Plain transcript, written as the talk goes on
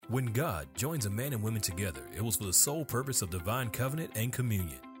When God joins a man and woman together, it was for the sole purpose of divine covenant and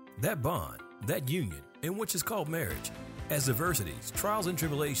communion. That bond, that union, in which is called marriage, has diversities, trials, and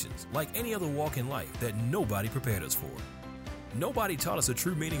tribulations, like any other walk in life that nobody prepared us for. Nobody taught us the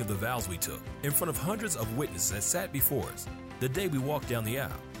true meaning of the vows we took in front of hundreds of witnesses that sat before us the day we walked down the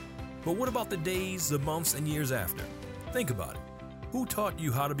aisle. But what about the days, the months, and years after? Think about it. Who taught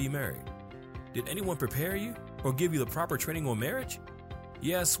you how to be married? Did anyone prepare you or give you the proper training on marriage?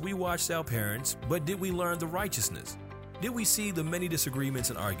 Yes, we watched our parents, but did we learn the righteousness? Did we see the many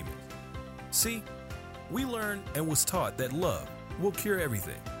disagreements and arguments? See, we learned and was taught that love will cure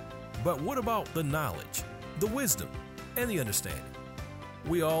everything. But what about the knowledge, the wisdom, and the understanding?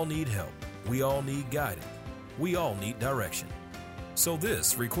 We all need help. We all need guidance. We all need direction. So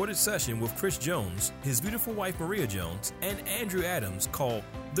this recorded session with Chris Jones, his beautiful wife Maria Jones, and Andrew Adams, called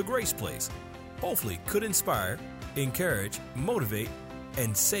The Grace Place, hopefully could inspire, encourage, motivate,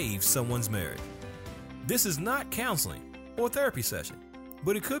 and save someone's marriage. This is not counseling or therapy session,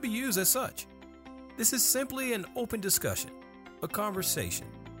 but it could be used as such. This is simply an open discussion, a conversation,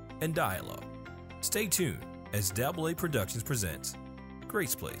 and dialogue. Stay tuned as Double A Productions presents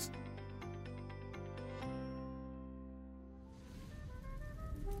Grace Place.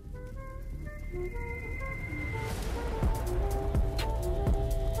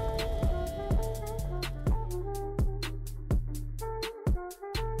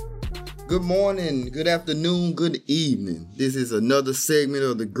 Good morning, good afternoon, good evening. This is another segment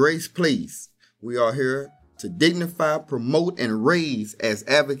of the Grace Place. We are here to dignify, promote, and raise as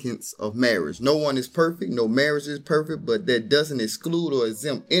advocates of marriage. No one is perfect, no marriage is perfect, but that doesn't exclude or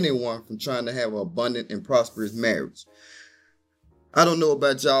exempt anyone from trying to have an abundant and prosperous marriage. I don't know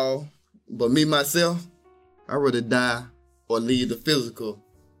about y'all, but me, myself, I'd rather die or leave the physical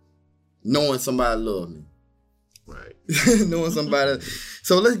knowing somebody loves me. Right. Knowing somebody.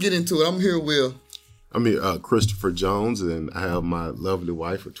 So let's get into it. I'm here with... Christopher Jones, and I have my lovely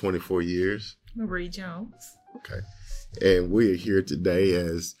wife of 24 years. Marie Jones. Okay. And we're here today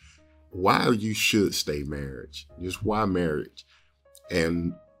as why you should stay married. Just why marriage.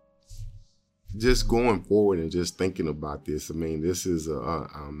 And just going forward and just thinking about this, this is an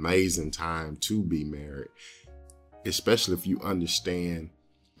amazing time to be married, especially if you understand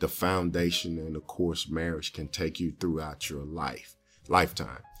the foundation and the course marriage can take you throughout your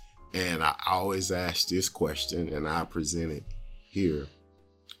lifetime. And I always ask this question, and I present it here.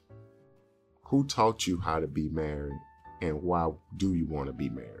 Who taught you how to be married, and why do you want to be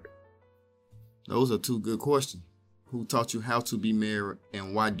married? Those are two good questions. Who taught you how to be married,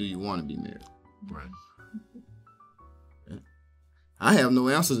 and why do you want to be married? Right. I have no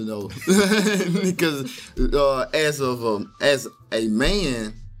answer to those because as a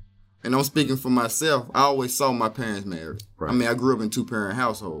man, and I'm speaking for myself, I always saw my parents married. Right. I grew up in a two-parent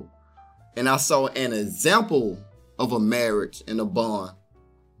household, and I saw an example of a marriage and a bond.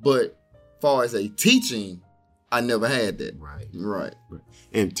 But as far as a teaching, I never had that. Right.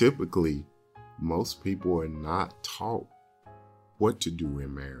 And typically, most people are not taught what to do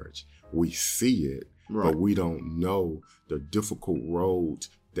in marriage. We see it, but we don't know the difficult roads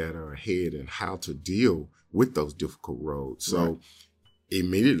that are ahead and how to deal with those difficult roads. So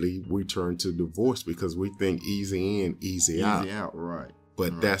immediately we turn to divorce because we think easy in, easy out. Easy out, right.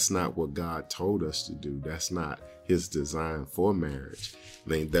 But that's not what God told us to do. That's not his design for marriage.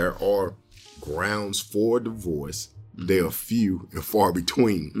 There are grounds for divorce. Mm-hmm. They are few and far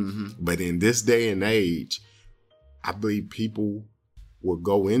between. Mm-hmm. But in this day and age, I believe people will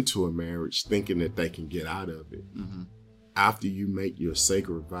go into a marriage thinking that they can get out of it. Mm-hmm. After you make your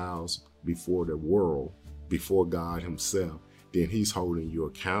sacred vows before the world, before God himself, then he's holding you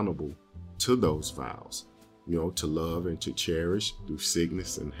accountable to those vows, to love and to cherish through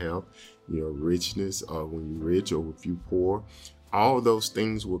sickness and health, richness, or when you're rich or if you're poor, all those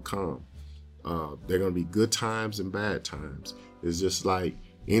things will come. They're going to be good times and bad times. It's just like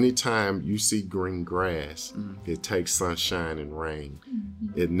anytime you see green grass, it takes sunshine and rain.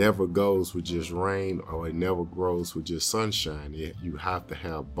 Mm-hmm. It never goes with just rain, or it never grows with just sunshine. You have to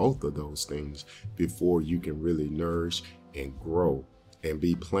have both of those things before you can really nourish and grow and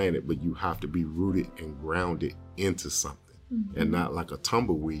be planted, but you have to be rooted and grounded into something. Mm-hmm. And not like a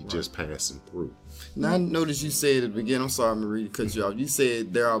tumbleweed just passing through. Now I noticed you said at the beginning, I'm sorry Marie to cut you off, you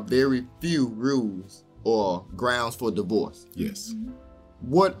said there are very few rules or grounds for divorce. Yes. Mm-hmm.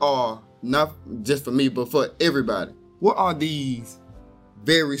 What are, not just for me, but for everybody, what are these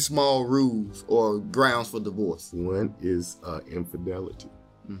very small rules or grounds for divorce? One is infidelity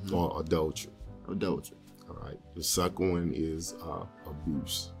or adultery. Adultery. All right. The second one is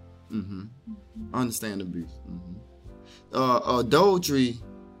abuse. Mm-hmm. I understand abuse. Mm-hmm. Adultery,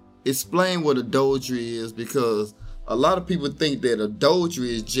 explain what adultery is, because a lot of people think that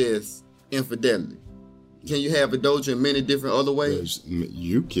adultery is just infidelity. Can you have adultery in many different other ways?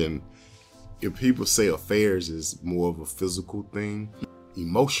 You can. If people say affairs is more of a physical thing,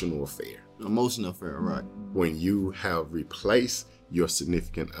 emotional affair. Emotional affair, right. When you have replaced your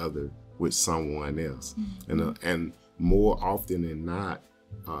significant other with someone else. And more often than not,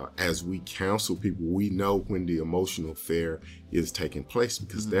 as we counsel people, we know when the emotional affair is taking place,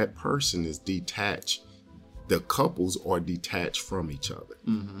 because that person is detached. The couples are detached from each other.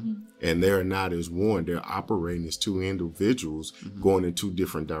 And they're not as one. They're operating as two individuals going in two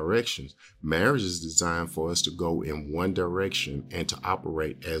different directions. Marriage is designed for us to go in one direction and to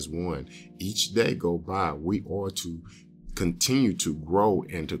operate as one. Each day go by, we are to continue to grow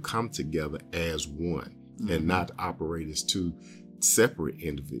and to come together as one and not operate as two separate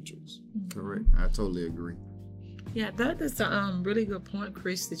individuals. Correct. I totally agree. Yeah, that is a really good point,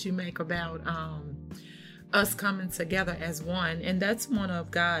 Chris, that you make about us coming together as one. And that's one of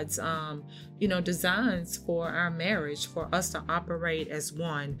God's designs for our marriage, for us to operate as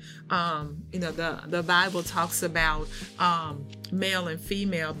one. The Bible talks about male and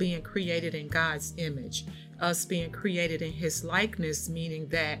female being created in God's image, us being created in his likeness, meaning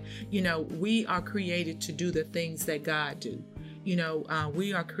that we are created to do the things that God do.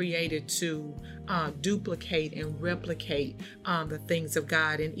 We are created to duplicate and replicate the things of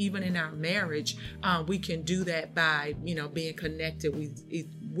God. And even in our marriage, we can do that by, being connected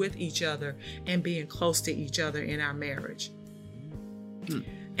with each other and being close to each other in our marriage.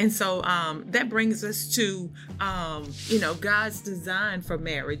 And so that brings us to, God's design for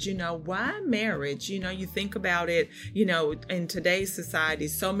marriage. Why marriage? You think about it, in today's society,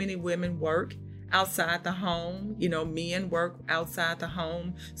 so many women work outside the home, men work outside the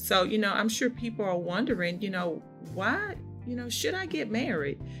home. So, I'm sure people are wondering, why, should I get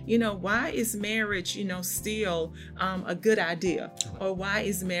married? Why is marriage, still a good idea? Or why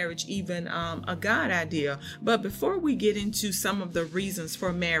is marriage even a God idea? But before we get into some of the reasons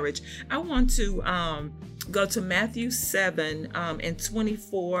for marriage, I want to go to Matthew 7 and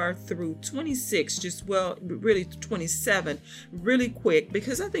 24 through 26, really 27, really quick,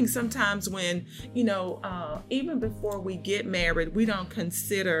 because I think sometimes when, even before we get married, we don't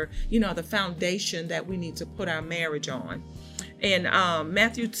consider, the foundation that we need to put our marriage on. And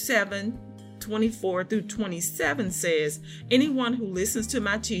Matthew 7, 24 through 27 says, anyone who listens to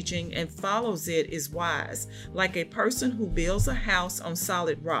my teaching and follows it is wise, like a person who builds a house on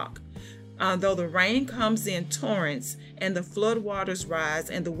solid rock. Though the rain comes in torrents and the flood waters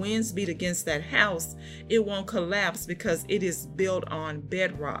rise and the winds beat against that house, it won't collapse because it is built on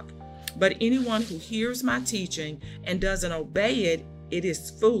bedrock. But anyone who hears my teaching and doesn't obey it, it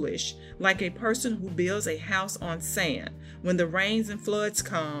is foolish, like a person who builds a house on sand. When the rains and floods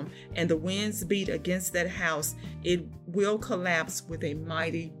come and the winds beat against that house, it will collapse with a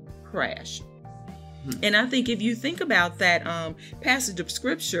mighty crash. And I think if you think about that passage of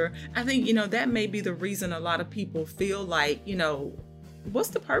scripture, I think, that may be the reason a lot of people feel like, what's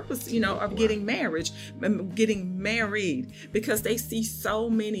the purpose, of getting married? Because they see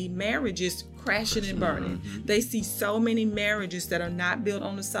so many marriages crashing and burning. They see so many marriages that are not built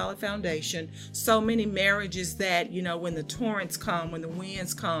on a solid foundation. So many marriages that, when the torrents come, when the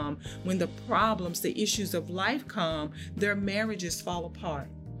winds come, when the problems, the issues of life come, their marriages fall apart.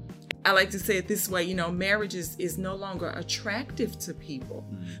 I like to say it this way, marriage is no longer attractive to people,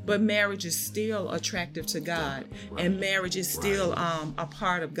 but marriage is still attractive to God, and marriage is still a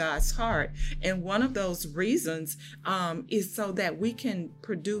part of God's heart. And one of those reasons is so that we can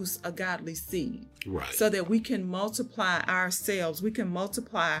produce a godly seed. Right. So that we can multiply ourselves, we can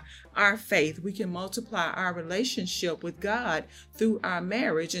multiply our faith, we can multiply our relationship with God through our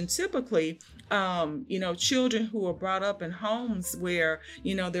marriage. And typically, children who are brought up in homes where,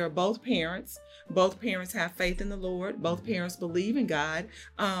 there are both parents have faith in the Lord, both parents believe in God,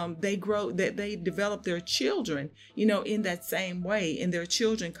 they develop their children, in that same way, and their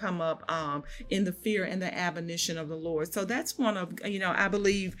children come up in the fear and the admonition of the Lord. So that's one of, I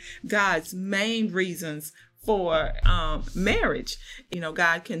believe, God's main reasons for marriage.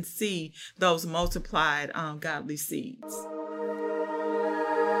 God can see those multiplied godly seeds.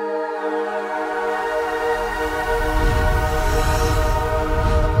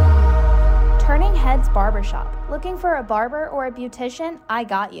 Turning Heads Barbershop. Looking for a barber or a beautician? I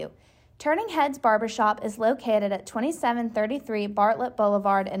got you. Turning Heads Barbershop is located at 2733 Bartlett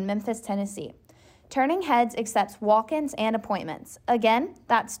Boulevard in Memphis, Tennessee. Turning Heads accepts walk-ins and appointments. Again,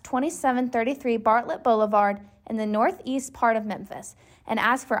 that's 2733 Bartlett Boulevard in the northeast part of Memphis. And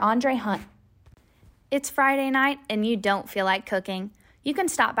ask for Andre Hunt. It's Friday night and you don't feel like cooking. You can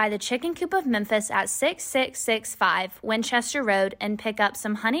stop by the Chicken Coop of Memphis at 6665 Winchester Road and pick up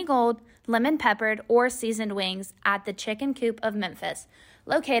some honey gold, lemon peppered, or seasoned wings at the Chicken Coop of Memphis,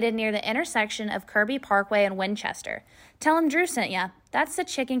 located near the intersection of Kirby Parkway and Winchester. Tell them Drew sent ya. That's the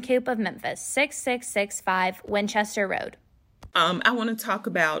Chicken Coop of Memphis, 6665 Winchester Road. I want to talk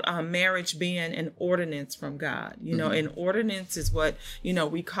about marriage being an ordinance from God. You know, an ordinance is what,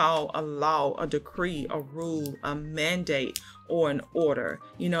 we call a law, a decree, a rule, a mandate, or an order.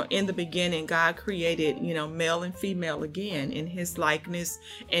 In the beginning, God created, male and female again in his likeness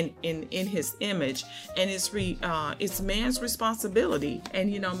and in his image. And it's man's responsibility. And,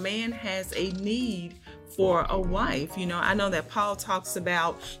 man has a need for a wife. I know that Paul talks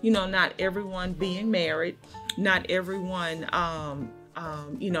about, not everyone being married, not everyone,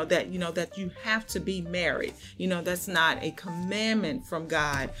 that you have to be married. That's not a commandment from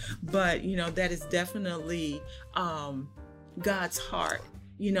God, but, that is definitely God's heart.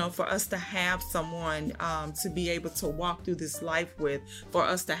 For us to have someone to be able to walk through this life with, for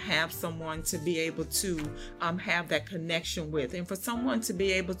us to have someone to be able to have that connection with, and for someone to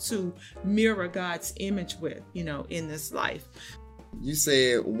be able to mirror God's image with, in this life. You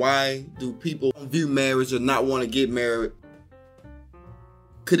said, why do people view marriage or not want to get married?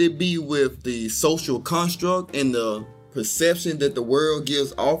 Could it be with the social construct and the perception that the world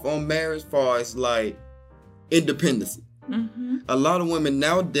gives off on marriage as far as like independency? Mm-hmm. A lot of women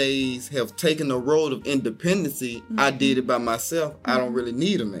nowadays have taken the road of independency. Mm-hmm. I did it by myself. Mm-hmm. I don't really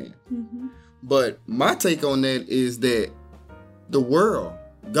need a man. Mm-hmm. But my take on that is that the world,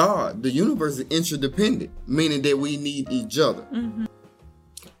 God, the universe is interdependent, meaning that we need each other. Mm-hmm.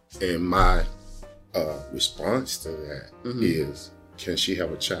 And my response to that is, can she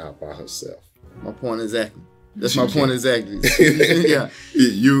have a child by herself? My point exactly. That's my point exactly. Yeah.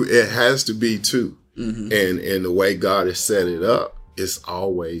 It has to be two. Mm-hmm. And the way God has set it up, it's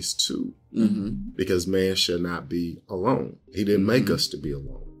always two. Mm-hmm. Because man should not be alone. He didn't make us to be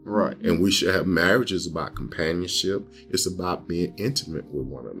alone. Right. And we should have marriage is about companionship. It's about being intimate with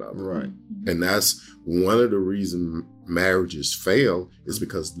one another. Right. And that's one of the reasons marriages fail is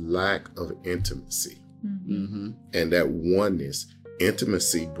because lack of intimacy. Mm-hmm. And that oneness.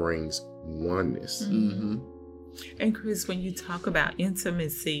 Intimacy brings oneness. Mm-hmm. And Chris, when you talk about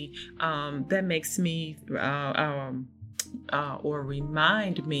intimacy, that makes me or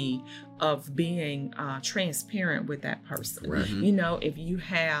remind me of being transparent with that person. Right. If you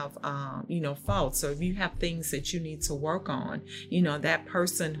have, faults, or if you have things that you need to work on, that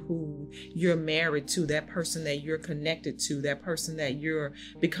person who you're married to, that person that you're connected to, that person that you're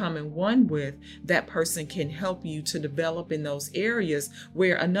becoming one with, that person can help you to develop in those areas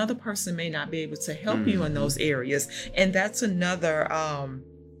where another person may not be able to help you in those areas. And that's another,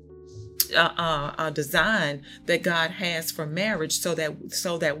 design that God has for marriage, so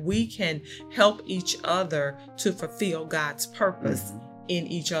that we can help each other to fulfill God's purpose in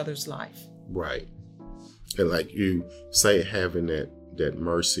each other's life. Right. And like you say, having that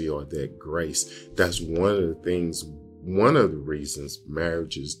mercy or that grace, that's one of the reasons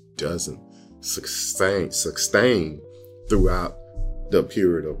marriages doesn't sustain throughout the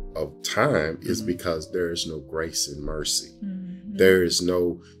period of time is because there is no grace and mercy. Mm-hmm. There is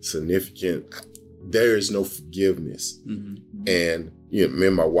no forgiveness. Mm-hmm. And me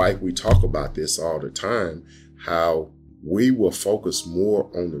and my wife, we talk about this all the time, how we will focus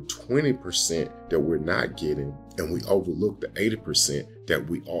more on the 20% that we're not getting, and we overlook the 80% that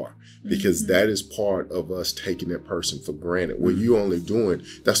we are, because that is part of us taking that person for granted. Well, you only doing,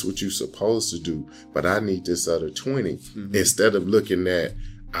 that's what you're supposed to do, but I need this other 20. Instead of looking at,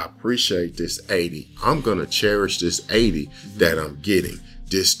 I appreciate this 80. I'm going to cherish this 80 that I'm getting.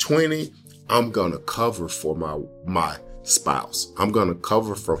 This 20, I'm going to cover for my spouse. I'm going to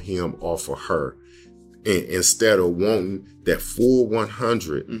cover for him or for her. And instead of wanting that full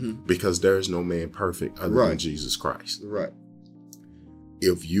 100, because there is no man perfect other than Jesus Christ. Right.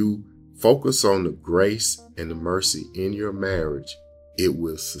 If you focus on the grace and the mercy in your marriage, it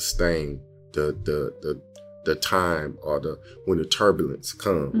will sustain the time or when the turbulence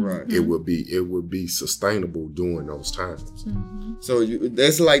comes. Right. It would be sustainable during those times. So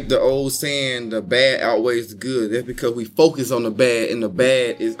that's like the old saying, the bad outweighs the good. That's because we focus on the bad, and the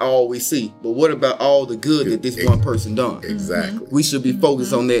bad is all we see. But what about all the good that this one person done? Exactly. We should be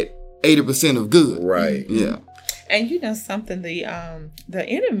focused on that 80% of good. Right. Yeah. And something, the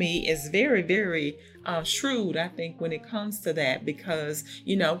enemy is very, very shrewd, I think, when it comes to that, because,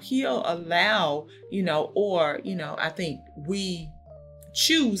 he'll allow, I think we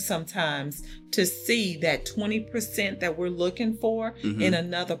choose sometimes to see that 20% that we're looking for in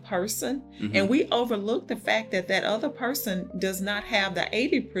another person. And we overlook the fact that that other person does not have the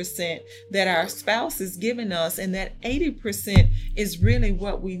 80% that our spouse is giving us. And that 80% is really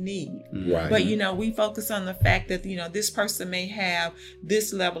what we need. Right. But, we focus on the fact that, this person may have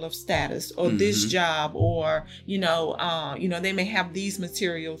this level of status or this job, or, they may have these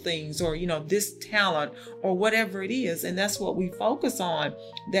material things, or, this talent, or whatever it is. And that's what we focus on,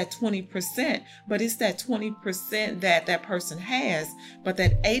 that 20%. But it's that 20% that person has, but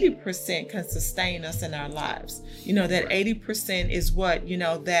that 80% can sustain us in our lives. That 80% is what,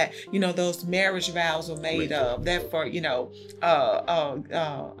 those marriage vows are made of. That for,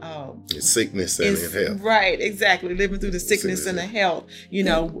 sickness and in health. Right, exactly. Living through the sickness and the health,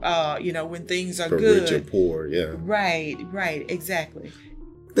 when things are for good. Rich and poor, yeah. Right, exactly.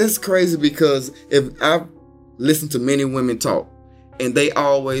 That's crazy, because if I've listened to many women talk, and they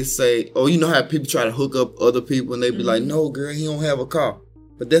always say, oh, you know how people try to hook up other people, and they be like, no, girl, he don't have a car.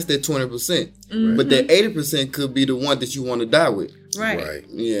 But that's their 20%. But that 80% could be the one that you want to die with. Right.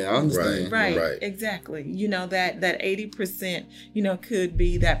 Yeah, I understand. Right. Exactly. That 80%, could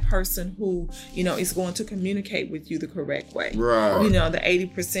be that person who, is going to communicate with you the correct way. Right. The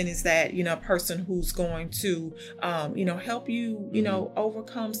 80% is that, person who's going to, help you,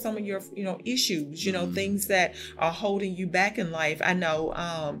 overcome some of your, issues, things that are holding you back in life. I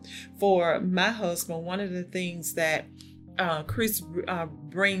know, for my husband, one of the things that Chris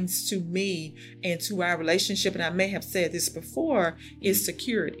brings to me and to our relationship, and I may have said this before, is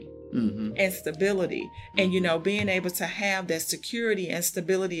security and stability. And, being able to have that security and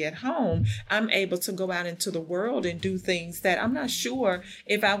stability at home, I'm able to go out into the world and do things that I'm not sure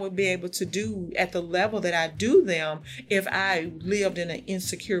if I would be able to do at the level that I do them if I lived in an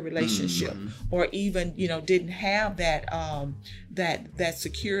insecure relationship or even, didn't have that that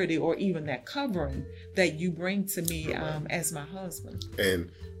security or even that covering that you bring to me as my husband. And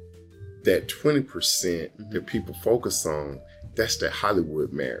that 20% that people focus on, that's that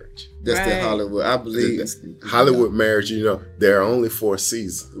Hollywood marriage. That's that Hollywood. I believe Hollywood marriage, they're only for a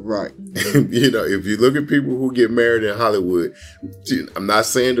season. Right. If you look at people who get married in Hollywood, I'm not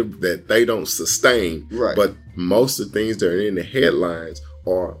saying that they don't sustain, but most of the things that are in the headlines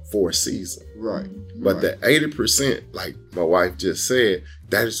are for a season. Right. But the 80%, like my wife just said,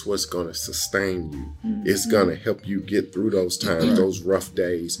 that is what's going to sustain you. It's going to help you get through those times, those rough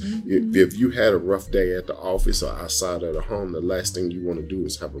days. If you had a rough day at the office or outside of the home, the last thing you want to do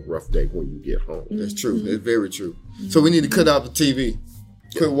is have a rough day when you get home. That's true. That's very true. So we need to cut out the TV.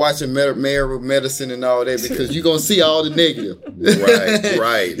 Quit watching Married Medicine and all that, because you're going to see all the negative.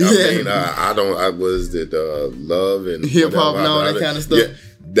 Right. I was love and hip hop and all that kind of stuff. Yeah,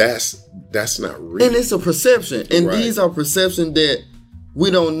 that's not real. And it's a perception. And these are perceptions that we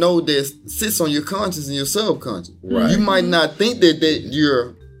don't know that sits on your conscious and your subconscious. Right. You might not think that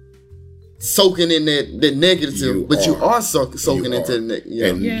you're soaking in that negative, but you are soaking into the negative. Yeah.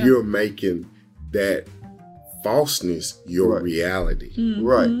 And you're making that falseness your reality.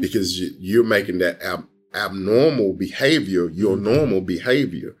 Right. Because you're making that abnormal behavior your normal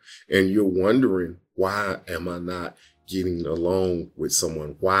behavior. And you're wondering, why am I not getting along with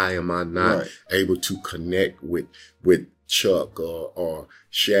someone? Why am I not able to connect with Chuck or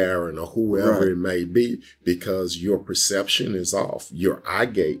Sharon or whoever it may be? Because your perception is off. Your eye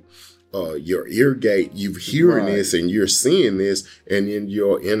gate, your ear gate, you're hearing this and you're seeing this, and in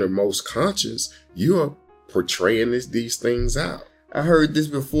your innermost conscious, you're portraying these things out. I heard this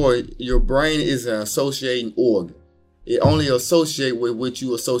before. Your brain is an associating organ. It only associates with what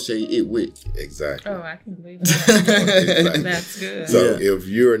you associate it with. Exactly. Oh, I can believe that. Exactly. That's good. So if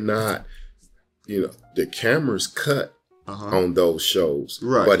you're not, the cameras cut on those shows.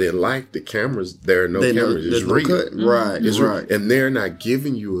 Right. But in life, the cameras, there are no cameras. It's real. Right. It's right. And they're not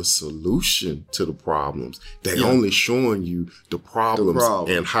giving you a solution to the problems. They're only showing you the problems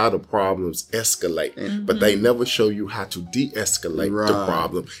and how the problems escalate. But they never show you how to de-escalate the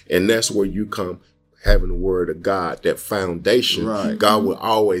problem. And that's where you come having the word of God, that foundation. Right. God will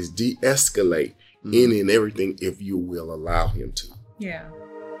always de-escalate any and everything if you will allow him to. Yeah.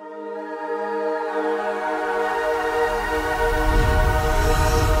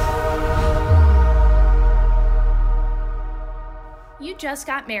 You just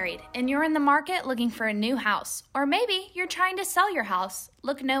got married and you're in the market looking for a new house, or maybe you're trying to sell your house.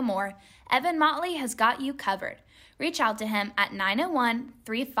 Look no more. Evan Motley has got you covered. Reach out to him at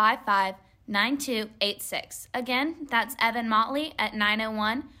 901-355-9286. Again, that's Evan Motley at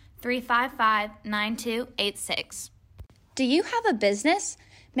 901-355-9286. Do you have a business?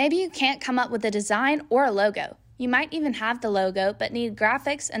 Maybe you can't come up with a design or a logo. You might even have the logo, but need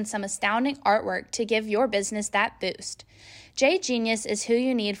graphics and some astounding artwork to give your business that boost. J Genius is who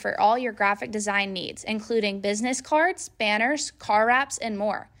you need for all your graphic design needs, including business cards, banners, car wraps, and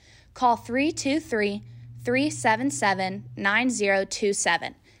more. Call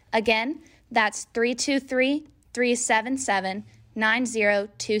 323-377-9027. Again, that's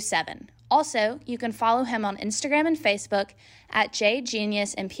 323-377-9027. Also, you can follow him on Instagram and Facebook at J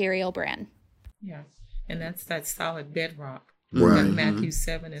Genius Imperial Brand. Yeah, and that's that solid bedrock Right. that Matthew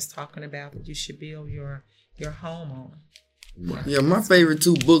 7 is talking about that you should build your home on. Yeah, my favorite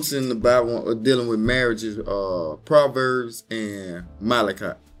two books in the Bible dealing with marriage is Proverbs and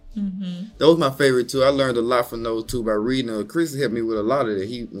Malachi. Those my favorite two. I learned a lot from those two by reading. Chris helped me with a lot of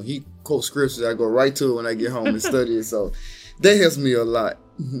it. When he quotes scriptures, I go right to it when I get home and study it. So that helps me a lot.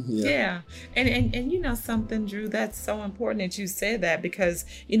 Yeah. And you know something, Drew, that's so important that you said that, because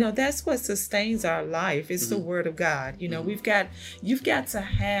that's what sustains our life. It's the word of God. You've got to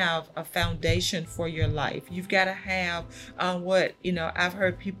have a foundation for your life. You've got to have what I've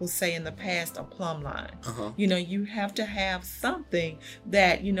heard people say in the past, a plumb line. You have to have something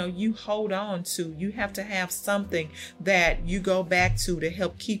that you hold on to. You have to have something that you go back to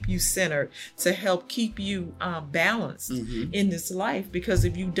help keep you centered, to help keep you balanced in this life.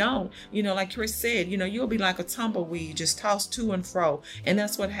 Because if you don't, like Chris said, you'll be like a tumbleweed, just tossed to and fro. And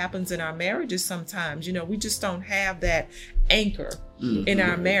that's what happens in our marriages sometimes. We just don't have that anchor in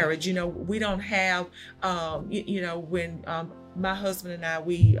our marriage. We don't have, when my husband and I,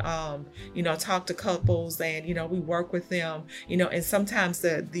 we, talk to couples and, we work with them, and sometimes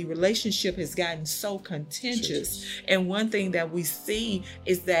the relationship has gotten so contentious. And one thing that we see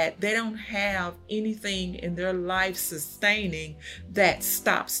is that they don't have anything in their life sustaining that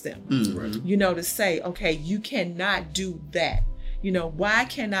stops them, to say, okay, you cannot do that. Why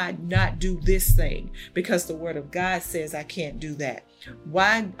can I not do this thing? Because the word of God says I can't do that.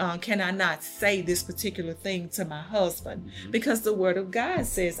 Why can I not say this particular thing to my husband? Because the word of God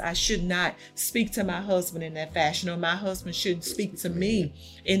says I should not speak to my husband in that fashion, or my husband shouldn't speak to me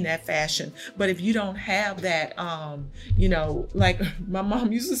in that fashion. But if you don't have that, like my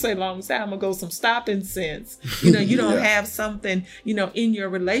mom used to say a long time ago, some stopping sense, you don't have something, in your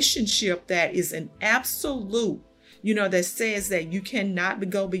relationship that is an absolute, that says that you cannot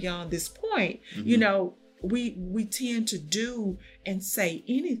go beyond this point, we tend to do and say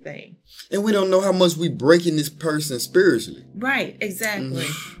anything. And we don't know how much we breaking this person spiritually. Right, exactly.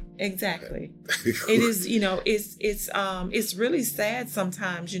 Exactly. It is, it's really sad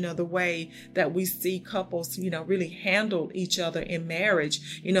sometimes, the way that we see couples, really handle each other in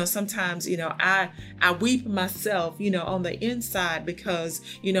marriage. Sometimes, I weep myself, on the inside, because,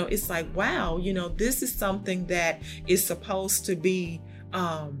 it's like, wow, this is something that is supposed to be,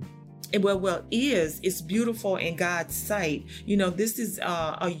 it's beautiful in God's sight. This is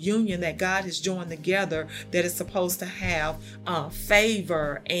a union that God has joined together that is supposed to have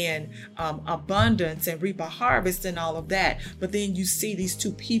favor and abundance and reap a harvest and all of that. But then you see these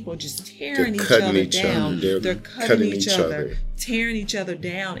two people just tearing each other down. They're cutting each other, tearing each other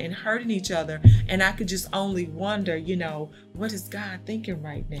down and hurting each other. And I could just only wonder, what is God thinking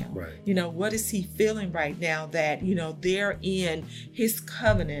right now? Right. What is he feeling right now that, they're in his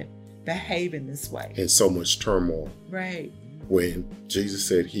covenant behaving this way, and so much turmoil. Right. When Jesus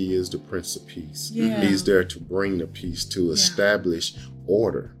said he is the Prince of Peace, Yeah. he's there to bring the peace, to establish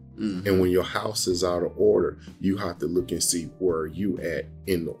order. And when your house is out of order, you have to look and see where you at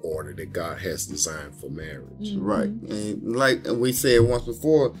in the order that God has designed for marriage. Right. And like we said once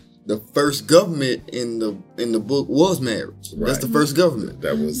before, the first government in the book was marriage. Right. That's the first government.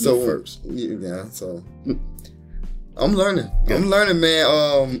 That was So the first. Yeah. So I'm learning. I'm learning,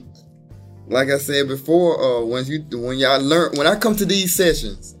 man. Like I said before, when I come to these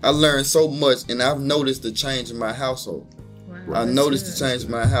sessions, I learn so much, and I've noticed the change in my household. Wow, I noticed the change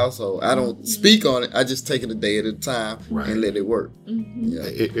in my household. I don't speak on it. I just take it a day at a time and let it work.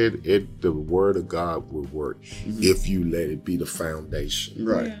 Yeah. The word of God will work if you let it be the foundation.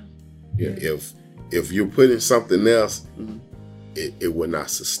 Right. Yeah. If you're putting something else, it will not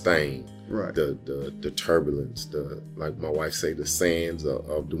sustain. Right. The turbulence, like my wife say, the sands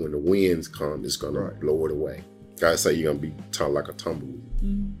of when the winds come, it's gonna blow it away. God say you're gonna be like a tumbleweed.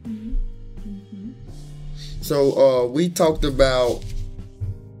 So we talked about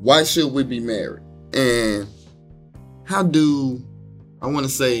why should we be married, and are there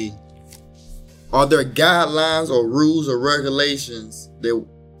guidelines or rules or regulations that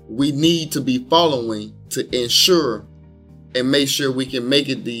we need to be following to ensure and make sure we can make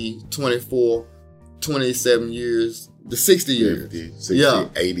it the 24, 27 years the 60 years. 50, 60, Yeah.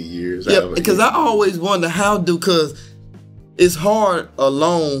 80 years. Yeah, because I always wonder because it's hard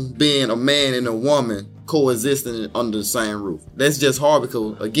alone being a man and a woman coexisting under the same roof. That's just hard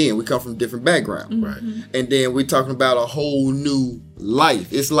because, again, we come from different backgrounds. Right. And then we're talking about a whole new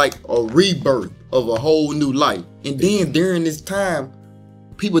life. It's like a rebirth of a whole new life. And then during this time,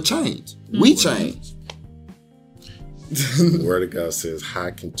 people change. We change. The Word of God says, how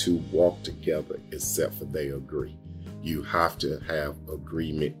can two walk together except for they agree? You have to have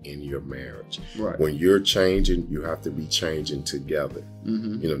agreement in your marriage. Right. When you're changing, you have to be changing together.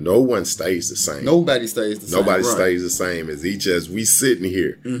 You know, no one stays the same. Nobody stays the same. Nobody Right. stays the same as we sitting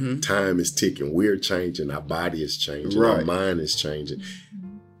here. Time is ticking. We're changing. Our body is changing. Our Right. mind is changing.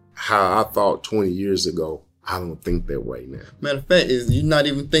 How I thought 20 years ago, I don't think that way now. Matter of fact, is you're not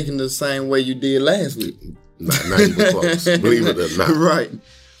even thinking the same way you did last week. Not even close. Believe it or not. Right.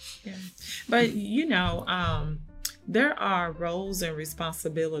 Yeah. But there are roles and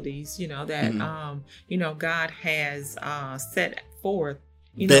responsibilities, that God has set forth.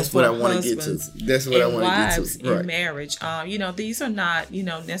 That's what I for want to get to. husbands That's what I and want to get wives to. in marriage. These are not,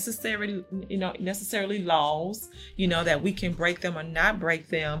 necessarily laws, that we can break them or not break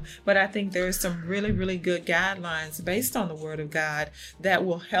them. But I think there are some really, really good guidelines based on the Word of God that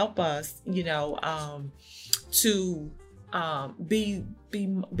will help us, to be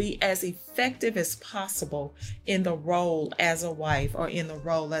as effective as possible in the role as a wife or in the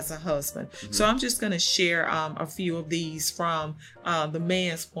role as a husband. So I'm just going to share a few of these from the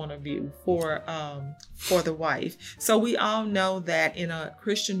man's point of view for the wife. So we all know that in a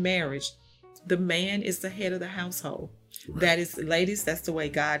Christian marriage, the man is the head of the household. Right. That is, ladies, that's the way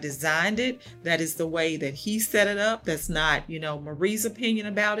God designed it. That is the way that He set it up. That's not, Marie's opinion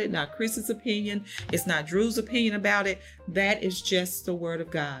about it, not Chris's opinion. It's not Drew's opinion about it. That is just the Word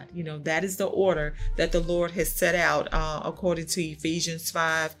of God. That is the order that the Lord has set out according to Ephesians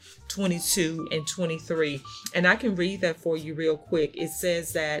 5:22 and 23. And I can read that for you real quick. It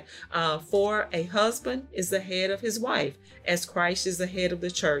says that for a husband is the head of his wife, as Christ is the head of the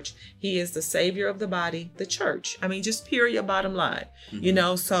church. He is the Savior of the body, the church. I mean, just period, bottom line.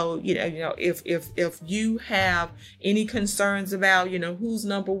 So if you have any concerns about who's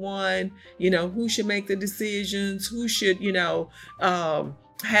number one, who should make the decisions, who should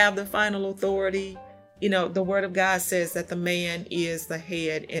have the final authority, the Word of God says that the man is the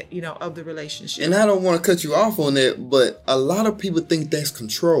head, of the relationship. And I don't want to cut you off on that, but a lot of people think that's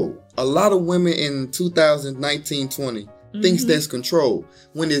control. A lot of women in 2019-20 thinks that's control.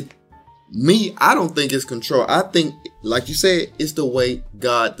 When I don't think it's control. I think, like you said, it's the way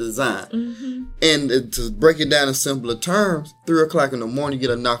God designed. And to break it down in simpler terms, 3 o'clock in the morning, you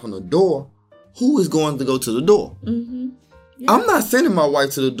get a knock on the door. Who is going to go to the door? Yeah. I'm not sending my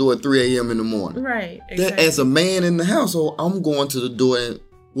wife to the door at 3 a.m. in the morning. Right. Exactly. That, as a man in the household, I'm going to the door and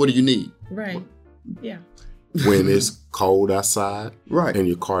what do you need? Right. Yeah. When it's cold outside, right, and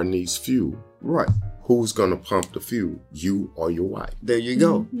your car needs fuel, right, who's gonna pump the fuel? You or your wife? There you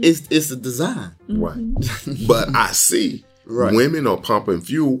go. It's a design, right? But I see women are pumping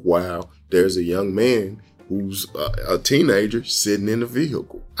fuel while there's a young man who's a teenager sitting in the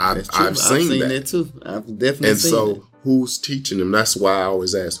vehicle. I've seen that too. I've definitely and seen so it. Who's teaching them? That's why I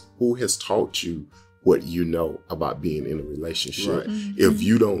always ask, who has taught you what you know about being in a relationship? Right. If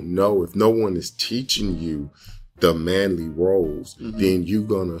you don't know, if no one is teaching you the manly roles, then you're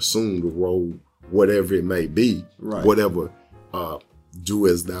gonna assume the role, whatever it may be, whatever, do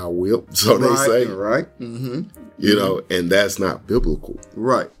as thou wilt, so they say, right? And that's not biblical,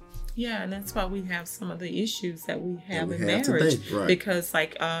 right? Yeah, and that's why we have some of the issues that we have in marriage. Right. Because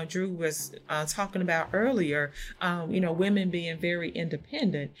like Drew was talking about earlier, women being very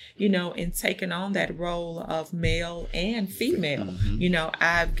independent, and taking on that role of male and female.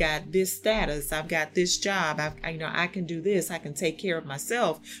 I've got this status, I've got this job, I can do this, I can take care of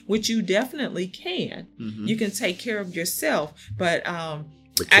myself, which you definitely can. You can take care of yourself, but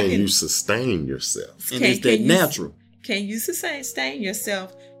can you sustain yourself? And it's that natural. Can you sustain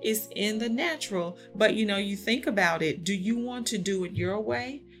yourself? It's in the natural, but you think about it. Do you want to do it your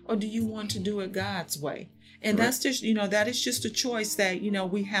way, or do you want to do it God's way? And that's just, that is just a choice that,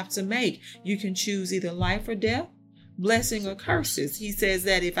 we have to make. You can choose either life or death, blessing or curses. He says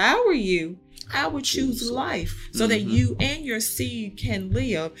that if I were you, I would choose life so that you and your seed can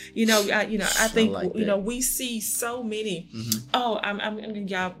live. I think like that. we see so many. Oh, I'm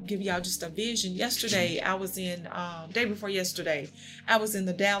gonna give y'all just a vision. Yesterday, I was in day before yesterday, I was in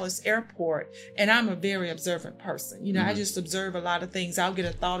the Dallas airport, and I'm a very observant person. I just observe a lot of things. I'll get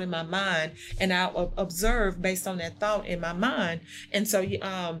a thought in my mind, and I'll observe based on that thought in my mind. And so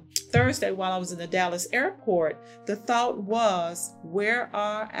Thursday, while I was in the Dallas airport, the thought was, where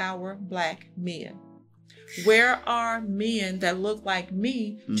are our Black men? Where are men that look like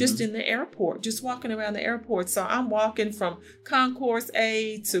me just in the airport, just walking around the airport? So I'm walking from concourse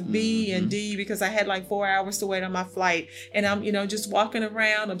A to B and D because I had like 4 hours to wait on my flight. And I'm, just walking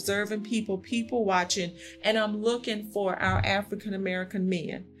around, observing people watching, and I'm looking for our African American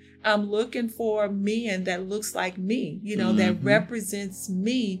men. I'm looking for men that looks like me, that represents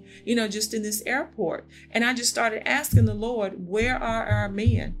me, just in this airport. And I just started asking the Lord, where are our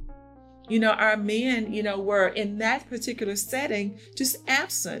men? Our men, were in that particular setting just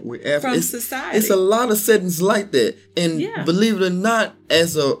absent from society. It's a lot of settings like that. And believe it or not,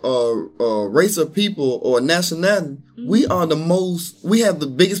 as a race of people or nationality, we have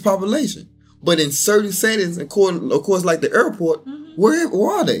the biggest population. But in certain settings, of course, like the airport, where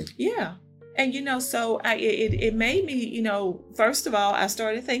are they? Yeah. And, so it made me, first of all, I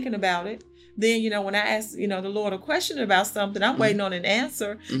started thinking about it. Then, when I ask, the Lord a question about something, I'm waiting on an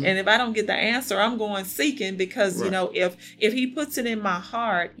answer. And if I don't get the answer, I'm going seeking because, if he puts it in my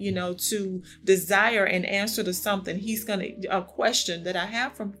heart, to desire an answer to something, he's going to, a question that I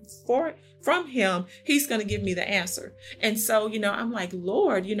have from him, he's going to give me the answer. And so, I'm like,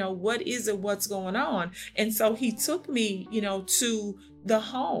 Lord, what is it? What's going on? And so he took me, to the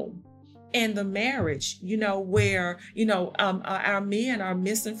home and the marriage, where, our men are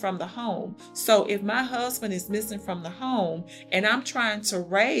missing from the home. So if my husband is missing from the home and I'm trying to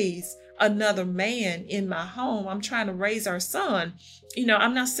raise another man in my home, I'm trying to raise our son,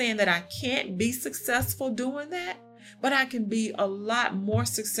 I'm not saying that I can't be successful doing that, but I can be a lot more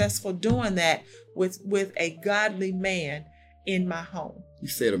successful doing that with a godly man in my home. You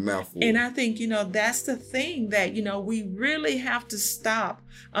said a mouthful. And I think, that's the thing that, we really have to stop.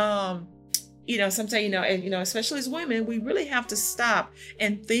 Sometimes, and, especially as women, we really have to stop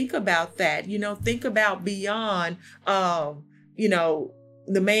and think about that, think about beyond,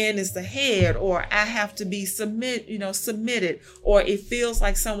 the man is the head, or I have to be submitted, or it feels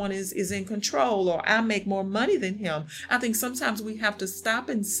like someone is in control, or I make more money than him. I think sometimes we have to stop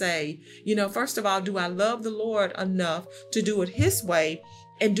and say, first of all, do I love the Lord enough to do it his way?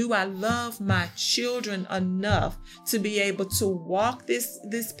 And do I love my children enough to be able to walk this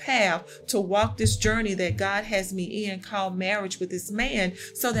path, to walk this journey that God has me in, called marriage with this man,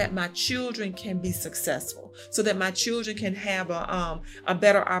 so that my children can be successful, so that my children can have a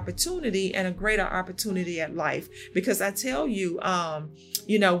better opportunity and a greater opportunity at life? Because I tell you,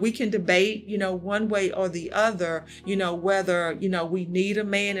 we can debate, one way or the other, whether, we need a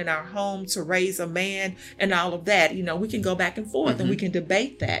man in our home to raise a man and all of that. We can go back and forth and we can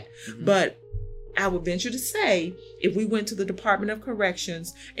debate that. But I would venture to say, if we went to the Department of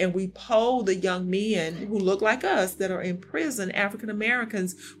Corrections and we polled the young men who look like us that are in prison, African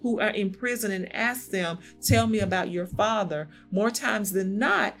Americans who are in prison, and asked them, tell me about your father, more times than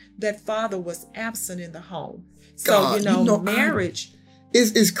not, that father was absent in the home. So, God, marriage.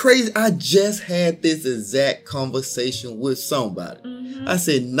 It's crazy. I just had this exact conversation with somebody. I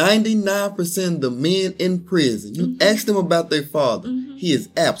said 99% of the men in prison, you ask them about their father, he is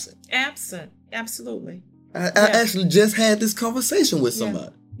absent. Absent. Absolutely. I actually just had this conversation with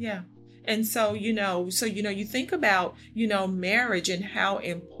somebody. Yeah. And so, you think about, marriage and how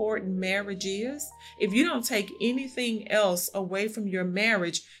important marriage is. If you don't take anything else away from your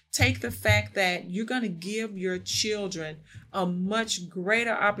marriage, take the fact that you're going to give your children a much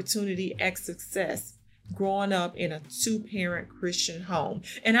greater opportunity at success growing up in a 2-parent Christian home.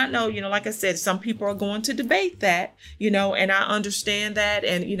 And I know, like I said, some people are going to debate that, and I understand that.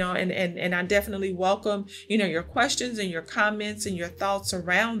 And, and I definitely welcome, your questions and your comments and your thoughts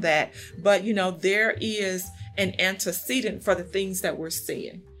around that. But, there is an antecedent for the things that we're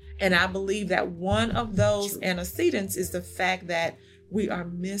seeing. And I believe that one of those antecedents is the fact that we are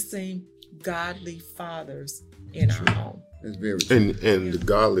missing godly fathers in our home. That's very true. And the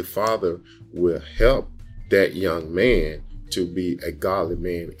godly father will help that young man to be a godly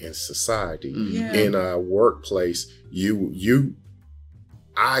man in society. In our workplace,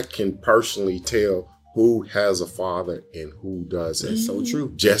 I can personally tell who has a father and who doesn't. That's so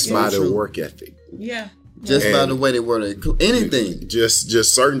true. Just by their work ethic. Yeah. Just by And the way they were, anything. Just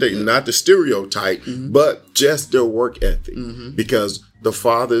certain things, not the stereotype, but just their work ethic. Because the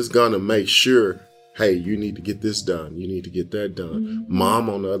father is gonna make sure, hey, you need to get this done. You need to get that done. Mom,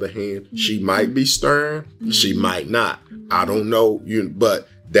 on the other hand, she might be stern. She might not. I don't know. But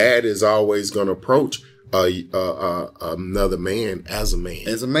dad is always gonna approach another man as a man.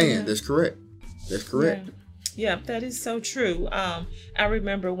 As a man, that's correct. That's correct. Yeah, that is so true. I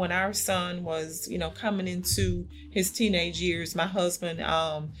remember when our son was, coming into his teenage years, my husband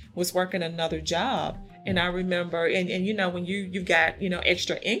was working another job. And I remember, and when you've got,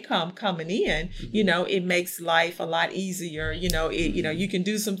 extra income coming in, it makes life a lot easier. You can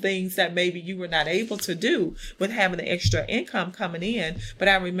do some things that maybe you were not able to do with having the extra income coming in. But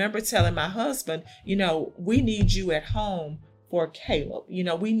I remember telling my husband, we need you at home for Caleb.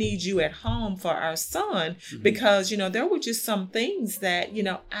 We need you at home for our son, because, there were just some things that,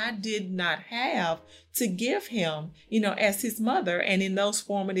 I did not have to give him, as his mother. And in those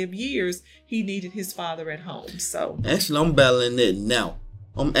formative years, he needed his father at home. So actually, I'm battling that now.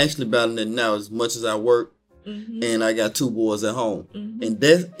 As much as I work and I got 2 boys at home.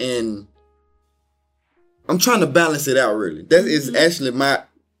 And I'm trying to balance it out, really. That is actually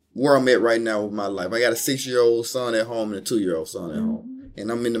where I'm at right now with my life. I got a 6-year-old son at home and a 2-year-old son at home. And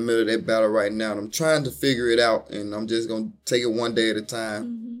I'm in the middle of that battle right now. And I'm trying to figure it out. And I'm just going to take it one day at a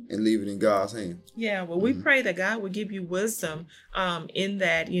time and leave it in God's hands. Yeah, well, we pray that God will give you wisdom in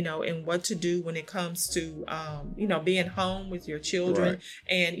that, in what to do when it comes to, being home with your children. Right.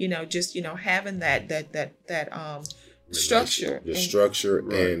 And, just, having that structure. The structure,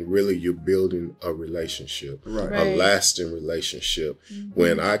 and really you're building a relationship, a lasting relationship.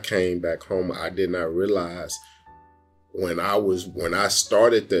 When I came back home, I did not realize when I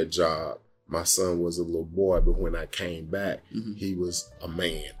started that job, my son was a little boy, but when I came back, he was a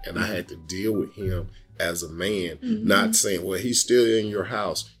man, and I had to deal with him as a man, not saying, well, he's still in your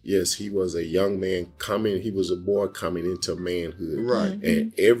house. Yes, he was a young man he was a boy coming into manhood. Right.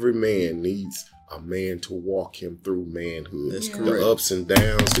 And every man needs a man to walk him through manhood. That's correct. The ups and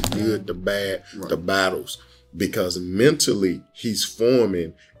downs, the good, the bad, the battles. Because mentally, he's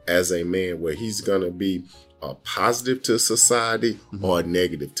forming as a man where he's going to be a positive to society or a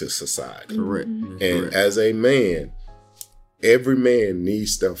negative to society. Correct. And as a man, every man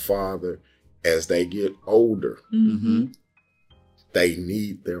needs their father as they get older. They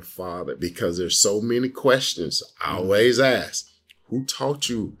need their father, because there's so many questions I always ask. Who taught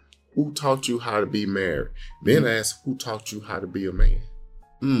you how to be married? Then ask, who taught you how to be a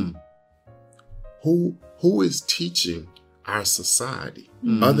man? Who is teaching our society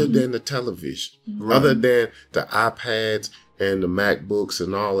other than the television, other than the iPads and the MacBooks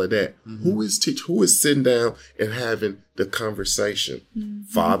and all of that? Who is sitting down and having the conversation?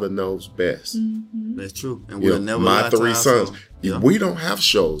 Father knows best. That's true. And we'll never my 3 sons. We don't have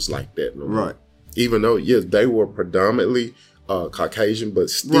shows like that no more. Even though, yes, they were predominantly Caucasian, but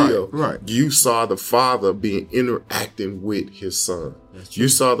still, you saw the father interacting with his son. You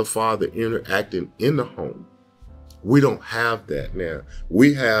saw the father interacting in the home. We don't have that now.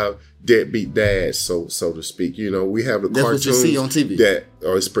 We have deadbeat dads, so to speak. We have the cartoons what you see on TV that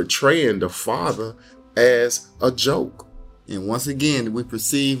is portraying the father as a joke. And once again, we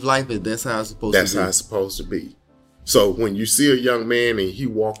perceive life as that's how it's supposed to be. That's how it's supposed to be. So when you see a young man and he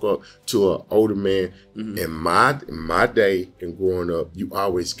walk up to an older man, in my day and growing up, you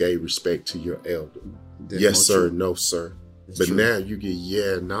always gave respect to your elder. Yes, sir. True. No, sir. But now you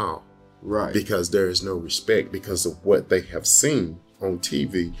get no. Right. Because there is no respect because of what they have seen on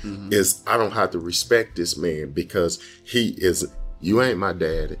TV is I don't have to respect this man because you ain't my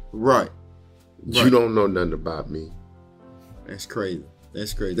daddy. Right. You don't know nothing about me. That's crazy.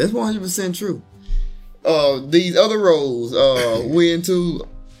 That's 100% true. These other roles, we into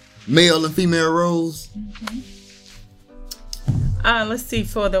male and female roles. Let's see,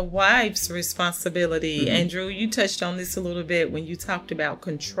 for the wife's responsibility, Andrew, you touched on this a little bit when you talked about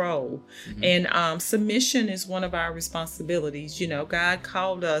control. And submission is one of our responsibilities. God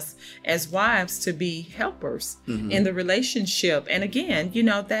called us as wives to be helpers in the relationship. And again,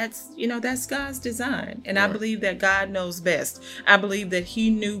 that's God's design. And I believe that God knows best. I believe that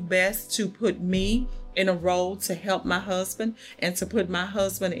He knew best to put me in a role to help my husband and to put my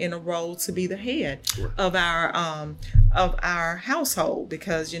husband in a role to be the head of our household,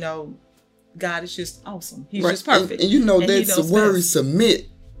 because God is just awesome. He's just perfect. And that's the word submit.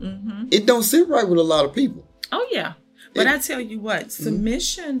 It don't sit right with a lot of people. Oh yeah. But I tell you what,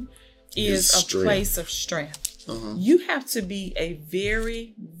 submission is a place of strength. You have to be a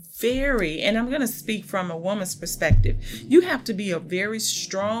very, very, and I'm going to speak from a woman's perspective, you have to be a very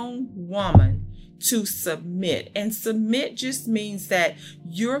strong woman to submit. And submit just means that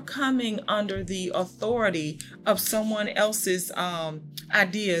you're coming under the authority of someone else's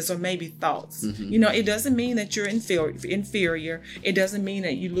ideas or maybe thoughts. It doesn't mean that you're inferior. It doesn't mean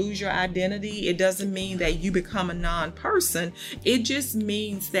that you lose your identity. It doesn't mean that you become a non-person. It just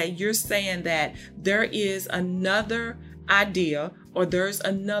means that you're saying that there is another idea or there's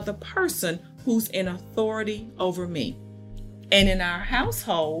another person who's in authority over me. And in our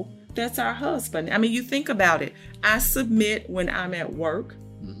household, that's our husband. I mean, you think about it. I submit when I'm at work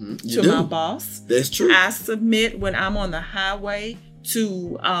to my boss. That's true. I submit when I'm on the highway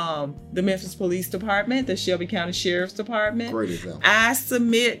to the Memphis Police Department, the Shelby County Sheriff's Department. Great example. I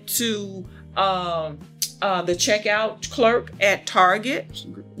submit to the checkout clerk at Target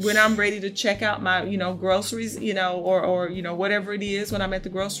when I'm ready to check out my, groceries, or whatever it is when I'm at the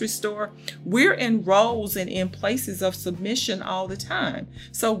grocery store. We're in roles and in places of submission all the time.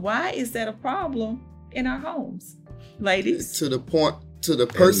 So why is that a problem in our homes, ladies? To the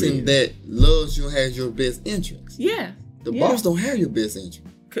person that loves you and has your best interest. Yeah. The boss don't have your best interest.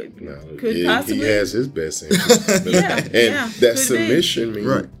 Could he possibly. He has his best interest. That submission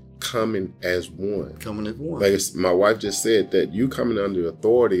means coming as one. Coming as one. Like my wife just said, that you coming under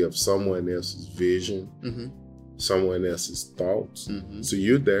authority of someone else's vision, someone else's thoughts. So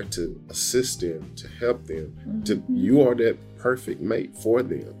you're there to assist them, to help them. You are that perfect mate for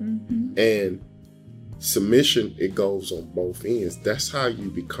them. And submission, it goes on both ends. That's how you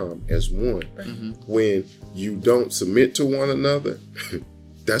become as one. When you don't submit to one another,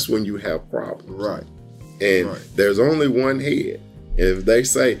 that's when you have problems. Right. And there's only one head. And if they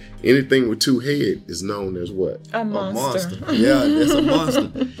say anything with two heads is known as what? A monster. Yeah, that's a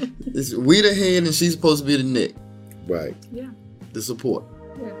monster. We the head and she's supposed to be the neck. Right. Yeah. The support.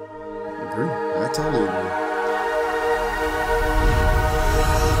 Yeah. Agree. I totally agree.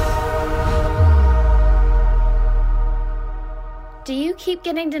 Do you keep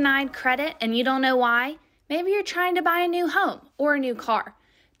getting denied credit and you don't know why? Maybe you're trying to buy a new home or a new car.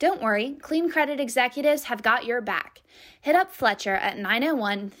 Don't worry, Clean Credit executives have got your back. Hit up Fletcher at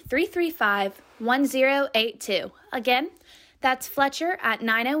 901-335-1082. Again, that's Fletcher at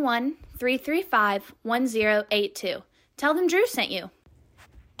 901-335-1082. Tell them Drew sent you.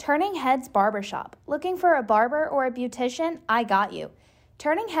 Turning Heads Barbershop. Looking for a barber or a beautician? I got you.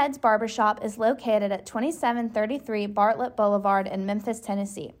 Turning Heads Barbershop is located at 2733 Bartlett Boulevard in Memphis,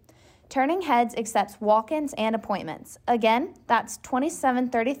 Tennessee. Turning Heads accepts walk-ins and appointments. Again, that's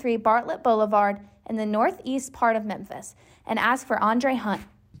 2733 Bartlett Boulevard in the northeast part of Memphis. And ask for Andre Hunt.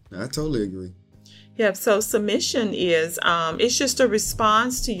 I totally agree. Yeah, so submission is, it's just a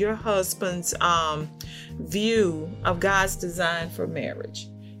response to your husband's view of God's design for marriage.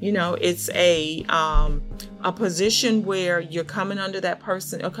 It's a position where you're coming under that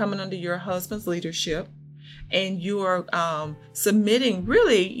person or coming under your husband's leadership. And you're submitting,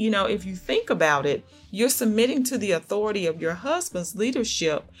 really, if you think about it, you're submitting to the authority of your husband's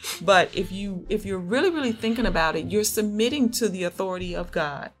leadership. But if you're really, really thinking about it, you're submitting to the authority of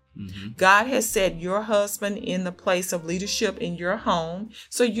God. God has set your husband in the place of leadership in your home.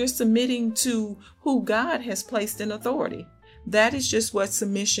 So you're submitting to who God has placed in authority. That is just what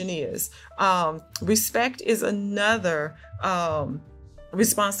submission is. Respect is another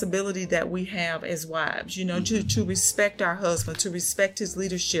responsibility that we have as wives, to respect our husband, to respect his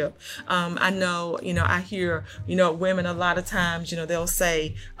leadership. I know, I hear, women a lot of times, they'll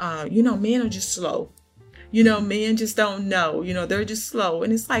say, men are just slow. Men just don't know, they're just slow.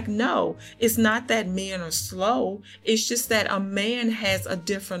 And it's like, no, it's not that men are slow. It's just that a man has a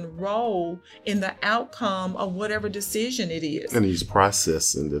different role in the outcome of whatever decision it is. And he's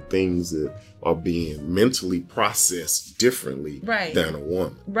processing the things that are being mentally processed differently than a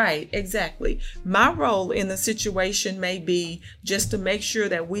woman. Right, exactly. My role in the situation may be just to make sure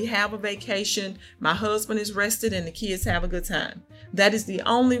that we have a vacation, my husband is rested, and the kids have a good time. That is the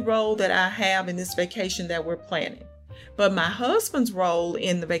only role that I have in this vacation that we're planning. But my husband's role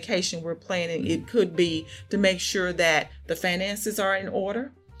in the vacation we're planning, it could be to make sure that the finances are in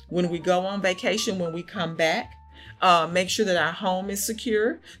order when we go on vacation, when we come back. Make sure that our home is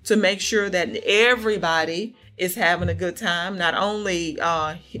secure, to make sure that everybody is having a good time, not only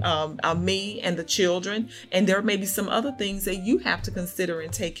me and the children, and there may be some other things that you have to consider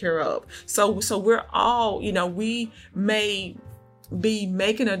and take care of. So we're all, we may be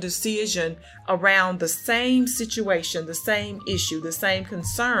making a decision around the same situation, the same issue, the same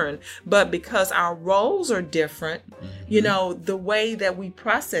concern, but because our roles are different, the way that we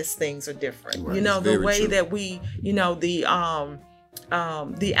process things are different. Right. The way that we, the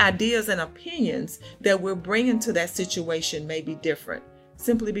ideas and opinions that we're bringing to that situation may be different.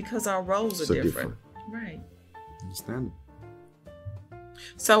 simply because our roles So are different. Right. Understand?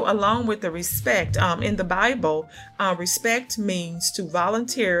 So along with the respect, in the Bible, respect means to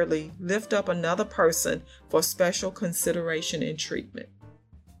voluntarily lift up another person for special consideration and treatment.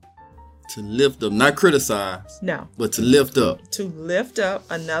 To lift up, not criticize, No, but to lift up. to lift up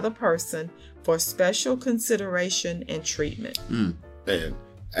another person for special consideration and treatment. And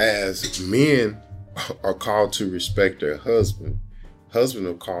as men are called to respect their husband, husbands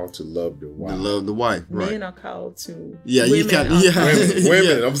are called to love their To wife. love the wife. Right. Men are called to. Yeah, you women can't. are- Yeah,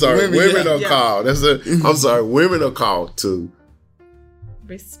 Women, I'm sorry. Women are yeah. called. I'm sorry. Women are called to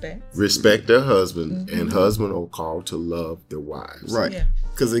Respect. their husband, and husbands are called to love their wives. Right. Yeah.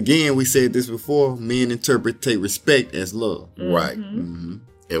 Because again, we said this before. Men take respect as love. Right. Mm-hmm.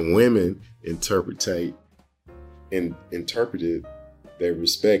 And women interpreted they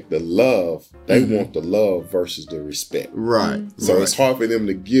respect the love. They want the love versus the respect. Right. So right. it's hard for them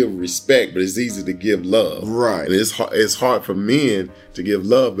to give respect, but it's easy to give love. Right. And it's hard for men to give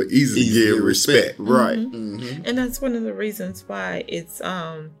love, but easy to give respect. Right. And that's one of the reasons why it's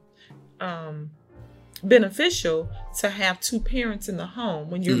beneficial to have two parents in the home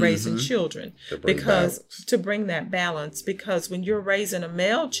when you're raising children, to bring that balance. Because when you're raising a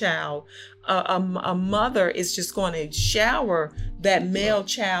male child, a mother is just going to shower that male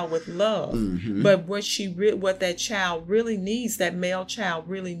child with love. But what that child really needs, that male child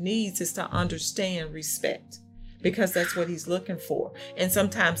really needs, is to understand respect. Because that's what he's looking for. And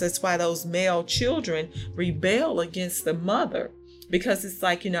sometimes that's why those male children rebel against the mother. Because it's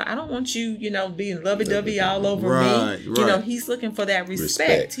like, I don't want you, being lovey-dovey all over me. Right. He's looking for that respect.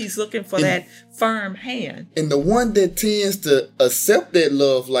 Respect. He's looking for that firm hand. And the one that tends to accept that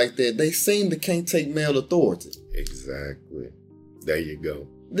love like that, they seem to can't take male authority. Exactly. There you go.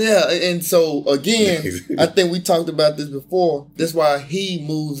 Yeah, and so again, I think we talked about this before. That's why he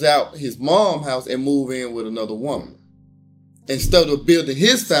moves out his mom's house and move in with another woman, instead of building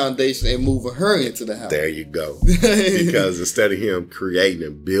his foundation and moving her into the house. There you go. Because instead of him creating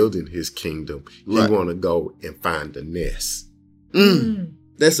and building his kingdom, Right. he want to go and find the nest.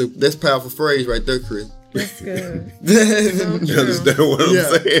 That's a powerful phrase right there, Chris. That's good. You understand what I'm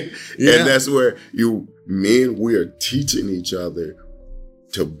Yeah. saying? Yeah. And that's where we are teaching each other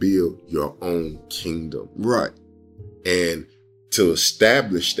to build your own kingdom. Right. And to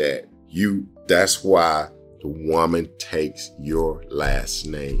establish that's why the woman takes your last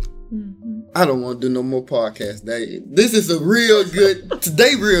name. I don't want to do no more podcasts. This is a real good,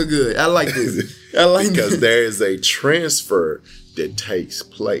 today real good. I like this. I like Because this. there is a transfer that takes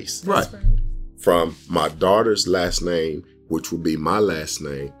place Right. from my daughter's last name, which would be my last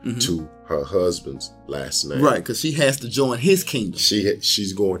name, to her husband's last name. Right, because she has to join his kingdom.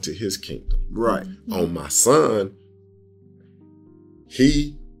 She's going to his kingdom. Right. On my son,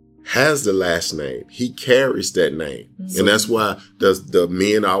 he has the last name. He carries that name. And that's why the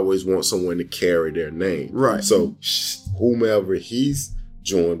men always want someone to carry their name. Right. So whomever he's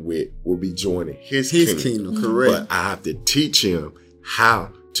joined with will be joining his kingdom, correct. But I have to teach him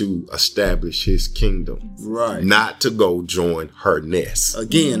how to establish his kingdom. Right. Not to go join her nest.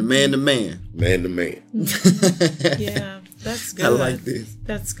 Again, man to man. Man to man. Yeah, that's good. I like this.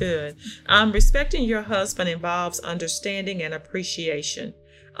 That's good. Respecting your husband involves understanding and appreciation.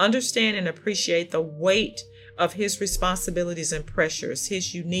 Understand and appreciate the weight of his responsibilities and pressures,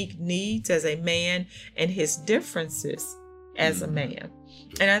 his unique needs as a man, and his differences as a man.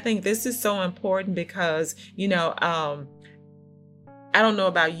 And I think this is so important because, I don't know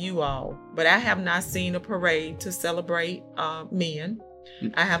about you all, but I have not seen a parade to celebrate men.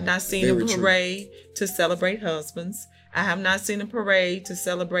 I have not seen Very a true. parade to celebrate husbands. I have not seen a parade to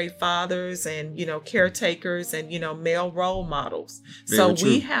celebrate fathers and, caretakers and, male role models. So Very true.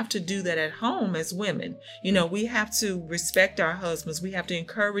 we have to do that at home as women. We have to respect our husbands. We have to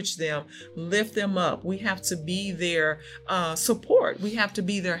encourage them, lift them up. We have to be their support. We have to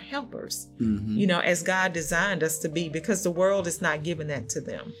be their helpers, as God designed us to be, because the world is not giving that to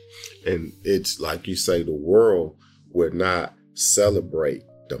them. And it's like you say, the world would not celebrate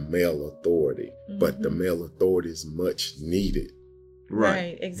the male authority, but the male authority is much needed.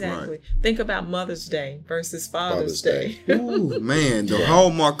 Right, exactly. Think about Mother's Day versus Father's Father's Day. Ooh, man, the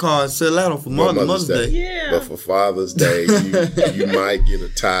Hallmark cards sell out for Mother's Day. Yeah. But for Father's Day, you might get a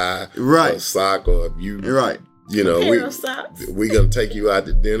tie, Right. a sock, or if you, Right. Pair of socks. we gonna take you out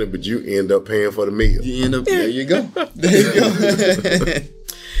to dinner, but you end up paying for the meal. You end up, there you go. There you go.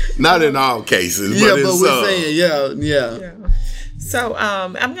 Not in all cases, Yeah, but in but some. we're saying, yeah. Yeah. So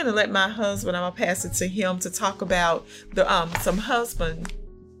I'm going to let my husband, I'm going to pass it to him to talk about the some husband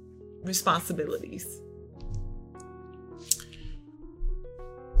responsibilities.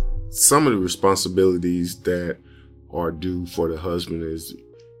 some of the responsibilities that are due for the husband is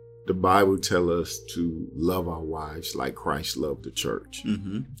the Bible tells us to love our wives like Christ loved the church.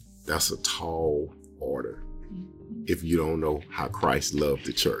 Mm-hmm. That's a tall order if you don't know how Christ loved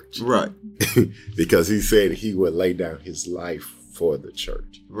the church. Right. Because he said he would lay down his life for the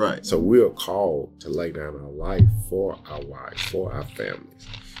church. Right. So we are called to lay down our life for our wives, for our families.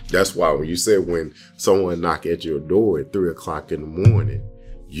 That's why when you said when someone knock at your door at 3 o'clock in the morning,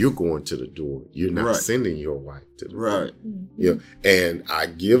 you're going to the door. You're not sending your wife to the door. Right. Yeah. And I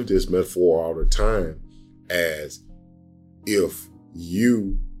give this metaphor all the time as if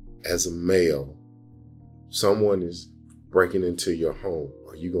you as a male, someone is breaking into your home,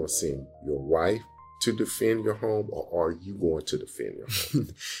 are you going to send your wife to defend your home, or are you going to defend your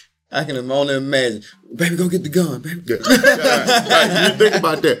home? I can only imagine. Baby, go get the gun, baby. Right. You think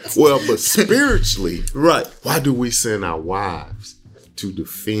about that. Well, but spiritually, right. Why do we send our wives to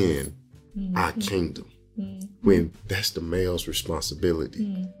defend our kingdom when that's the male's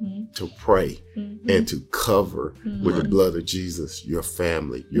responsibility to pray and to cover with the blood of Jesus your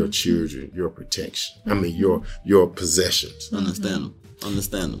family, your children, your protection? I mean, your possessions.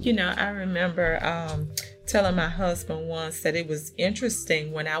 Understandable. You know, I remember telling my husband once that it was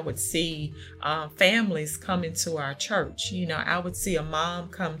interesting when I would see families come into our church. You know, I would see a mom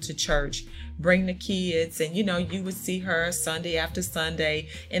come to church, bring the kids, and you know, you would see her Sunday after Sunday,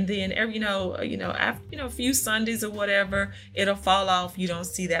 and then every after a few Sundays or whatever, it'll fall off. You don't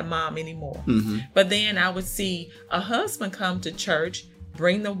see that mom anymore. But then I would see a husband come to church,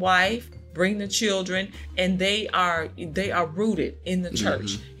 bring the wife, bring the children, and they are rooted in the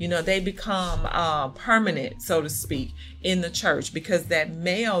church. You know, they become permanent, so to speak, in the church, because that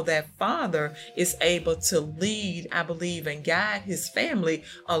male, that father, is able to lead, I believe, and guide his family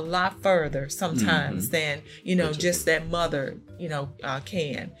a lot further sometimes than, just that mother,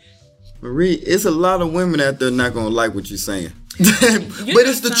 can. Marie, it's a lot of women out there not going to like what you're saying. But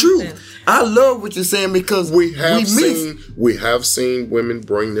it's the truth. I love what you're saying because we have seen women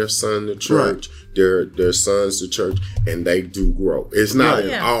bring their son to church, their sons to church, and they do grow. It's not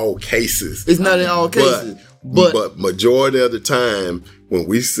in all cases. It's not in all cases. But majority of the time, when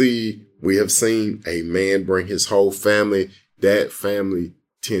we have seen a man bring his whole family, that family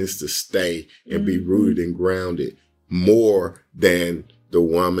tends to stay and be rooted and grounded more than the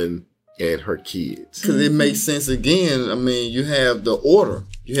woman and her kids. Because it makes sense again. I mean, you have the order.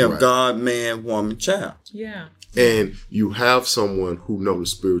 You have God, man, woman, child. Yeah. And you have someone who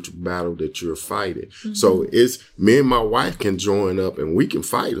knows the spiritual battle that you're fighting. So it's me and my wife can join up and we can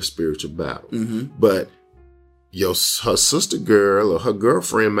fight a spiritual battle. But her sister girl or her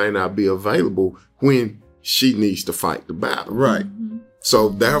girlfriend may not be available when she needs to fight the battle. Right. So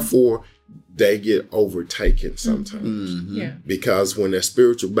therefore, they get overtaken sometimes. Because when that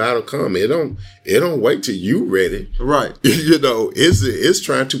spiritual battle comes, it don't wait till you ready. Right. It's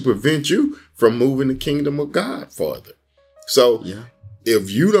trying to prevent you from moving the kingdom of God further. So if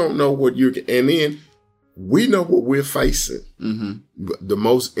you don't know what and then we know what we're facing. The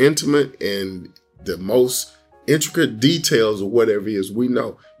most intimate and the most intricate details of whatever it is, we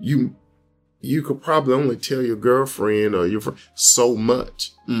know. You could probably only tell your girlfriend or your friend so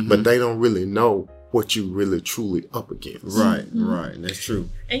much, but they don't really know what you really truly up against. Right, right. That's true.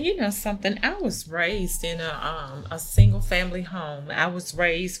 And you know something, I was raised in a single family home. I was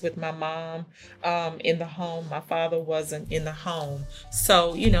raised with my mom in the home. My father wasn't in the home.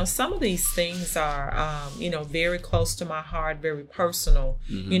 So, some of these things are, very close to my heart, very personal,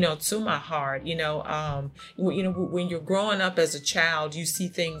 to my heart. When you're growing up as a child, you see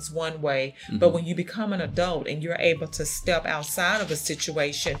things one way, but when you become an adult and you're able to step outside of a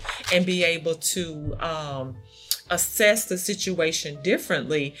situation and be able to assess the situation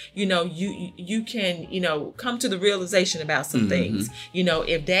differently, you can, come to the realization about some things.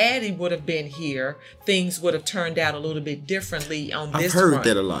 If daddy would have been here, things would have turned out a little bit differently on this front. I've heard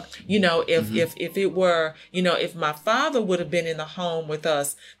that a lot. If it were, if my father would have been in the home with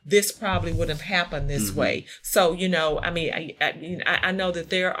us, this probably wouldn't have happened this way. So, I know that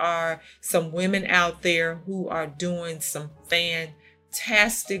there are some women out there who are doing some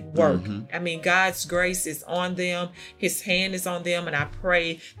fantastic work. I mean, God's grace is on them. His hand is on them. And I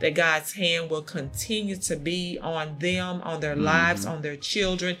pray that God's hand will continue to be on them, on their lives, on their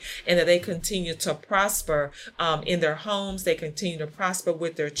children, and that they continue to prosper in their homes. They continue to prosper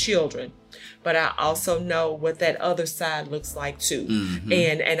with their children. But I also know what that other side looks like too.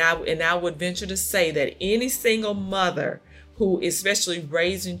 And I would venture to say that any single mother who, especially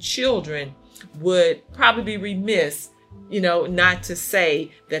raising children, would probably be remiss not to say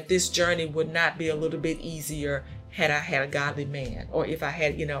that this journey would not be a little bit easier had I had a godly man, or if I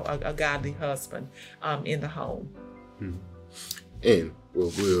had, a godly husband in the home. And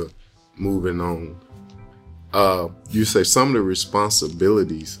we're moving on. You say some of the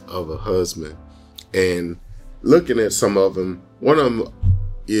responsibilities of a husband, and looking at some of them, one of them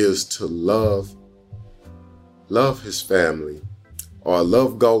is to love his family. Our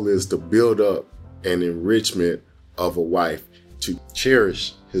love goal is to build up an enrichment of a wife, to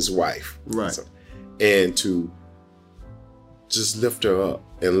cherish his wife, Right. and to just lift her up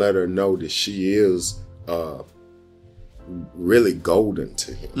and let her know that she is really golden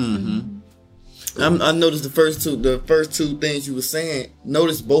to him. I noticed the first two things you were saying.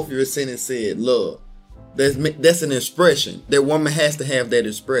 Notice both of your sentences said love. That's an expression. That woman has to have that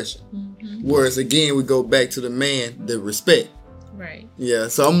expression. Whereas again, we go back to the man, the respect. Right. Yeah.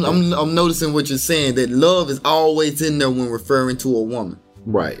 So I'm noticing what you're saying, that love is always in there when referring to a woman.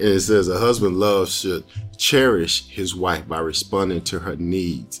 Right. And it says a husband love should cherish his wife by responding to her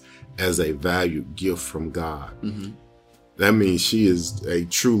needs as a valued gift from God. That means she is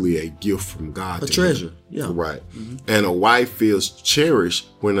truly a gift from God. A treasure. Yeah. Right. And a wife feels cherished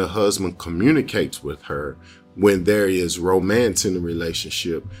when her husband communicates with her, when there is romance in the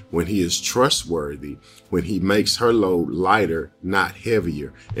relationship, when he is trustworthy, when he makes her load lighter, not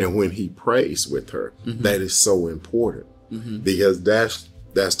heavier, and when he prays with her. That is so important because that's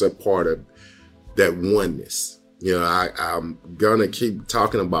the part of that oneness. I'm gonna keep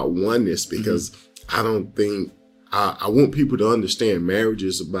talking about oneness because I don't think I want people to understand marriage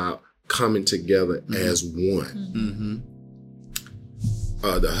is about coming together as one.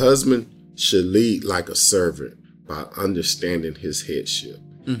 The husband should lead like a servant by understanding his headship.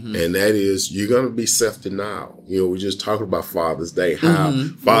 And that is, you're going to be self-denial. We just talked about Father's Day, how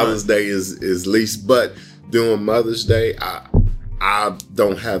Father's Day is least, but during Mother's Day, I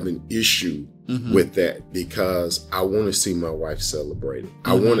don't have an issue with that because I want to see my wife celebrated.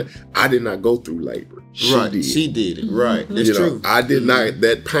 I did not go through labor. She did it. Right. That's true. I did not,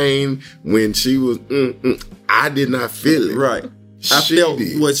 that pain when she was, I did not feel it. Right. I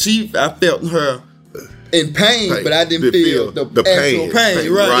felt her in pain, but I didn't feel the actual pain.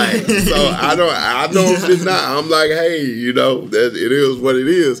 Right. So I don't deny. I'm like, hey, that it is what it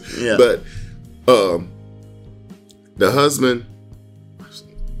is. Yeah. But the husband,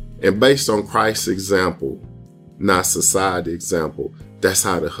 and based on Christ's example, not society example, that's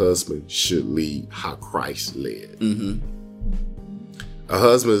how the husband should lead, how Christ led. A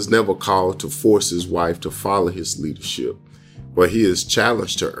husband is never called to force his wife to follow his leadership, but he is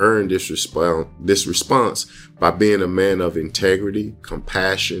challenged to earn this response by being a man of integrity,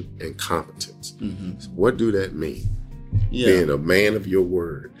 compassion, and competence. So what do that mean? Being a man of your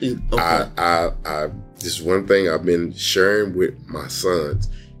word. Okay. This is one thing I've been sharing with my sons.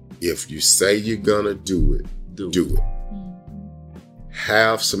 If you say you're gonna do it, do it.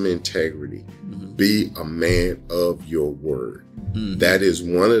 Have some integrity. Be a man of your word. That is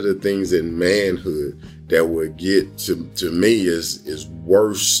one of the things in manhood that would get to me is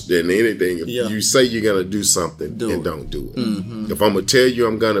worse than anything. If you say you're gonna do something and don't do it. If I'm gonna tell you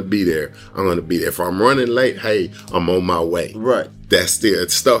I'm gonna be there, I'm gonna be there. If I'm running late, hey, I'm on my way. Right. That's still,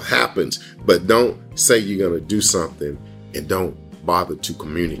 stuff happens, but don't say you're gonna do something and don't bother to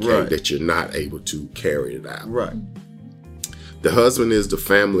communicate that you're not able to carry it out. Right. The husband is the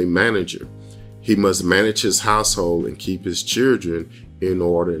family manager. He must manage his household and keep his children in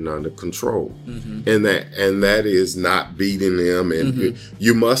order and under control. And that is not beating them. And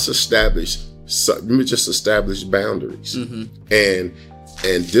you must establish boundaries and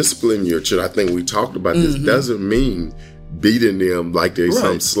discipline your children. I think we talked about this. Doesn't mean beating them like they're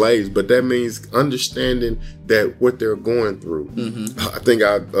some slaves, but that means understanding that what they're going through. I think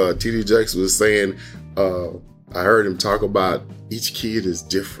T.D. Jakes was saying, I heard him talk about each kid is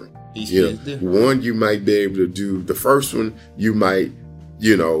different. One you might be able to do. The first one you might,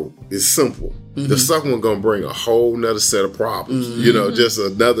 is simple. The second one gonna bring a whole nother set of problems. Just a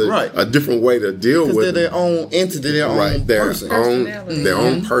different way to deal with. They're their own entity, their own person, their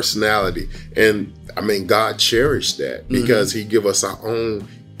own personality. And I mean, God cherished that because He give us our own.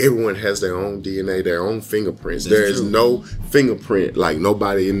 Everyone has their own DNA, their own fingerprints. There is no fingerprint like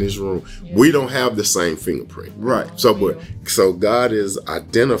nobody in this room. We don't have the same fingerprint. Right. So God is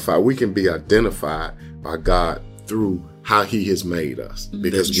identified. We can be identified by God through how He has made us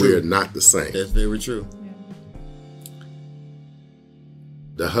because we're not the same. That's very true.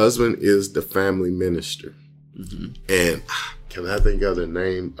 The husband is the family minister. And can I think of the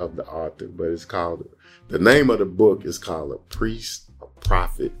name of the author? But it's called, the name of the book is called A Priest, a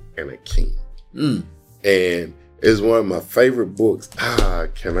Prophet, and a King. And it's one of my favorite books.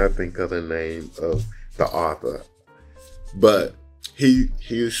 Can I think of the name of the author? But he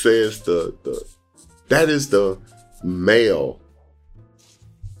says that is the male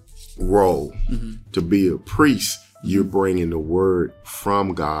role. To be a priest, you're bringing the word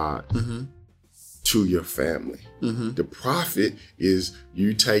from God to your family. The prophet is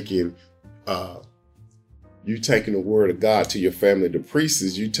you taking the word of God to your family. The priest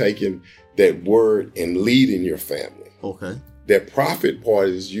is you taking that word and leading your family. Okay. That prophet part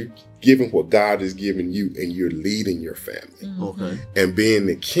is you giving what God has given you and you're leading your family. Okay. And being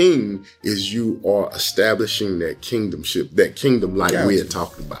the king is you are establishing that kingdomship, that kingdom like we had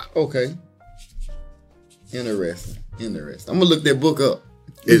talked about. Okay. Interesting. I'm gonna look that book up.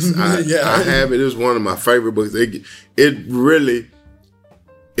 I have it. It's one of my favorite books. It really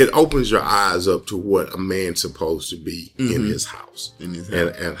opens your eyes up to what a man's supposed to be in his house,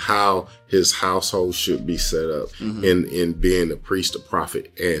 and how his household should be set up in being the priest, the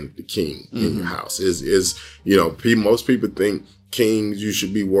prophet, and the king in your house. Is most people think kings you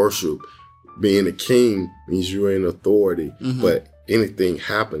should be worshipped. Being a king means you're in authority, but anything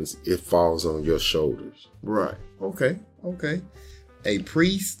happens, it falls on your shoulders. Right. Okay. A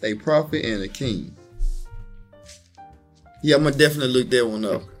priest, a prophet, and a king. Yeah, I'm gonna definitely look that one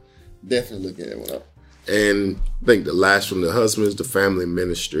up. And I think the last one, the husband is the family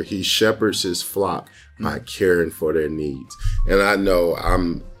minister. He shepherds his flock by caring for their needs. And I know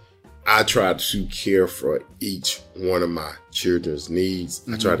I try to care for each one of my children's needs.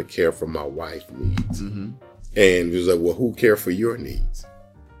 I try to care for my wife's needs. And it was like, well, who care for your needs?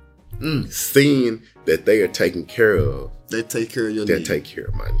 Seeing that they are taken care of. They take care of your needs. needs. They take care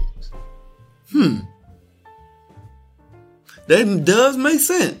of my needs. That does make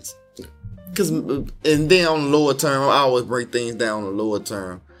sense. And then on the lower term, I always break things down on the lower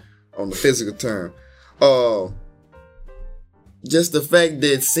term, on the physical term. Just the fact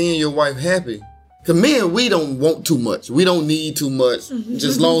that seeing your wife happy. Because men, we don't want too much. We don't need too much. Just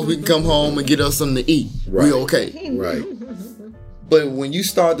as long as we can come home and get us something to eat, we okay. Right. But when you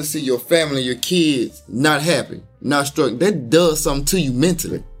start to see your family, your kids not happy, not struck, that does something to you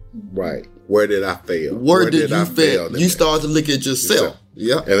mentally. Right. Where did I fail? Where did you fail? You start to look at yourself.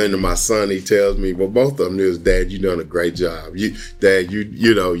 Yeah. And then my son, he tells me, well, both of them is, Dad, you done a great job.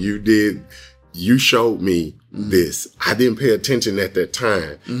 You showed me this. I didn't pay attention at that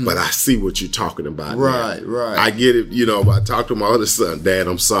time, but I see what you're talking about. Right. I get it. I talk to my other son, Dad,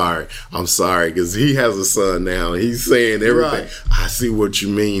 I'm sorry. Because he has a son now. And he's saying everything. Right. I see what you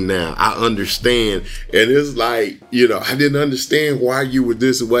mean now. I understand. And it's like, I didn't understand why you were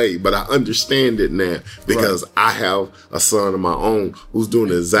this way, but I understand it now because I have a son of my own who's doing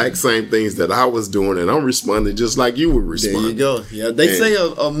the exact same things that I was doing, and I'm responding just like you would respond. There you go. Yeah, they say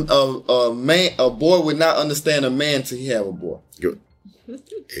a boy would not understand a man till he have a boy. Good.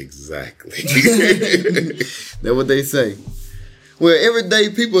 Exactly. That's what they say. Well, every day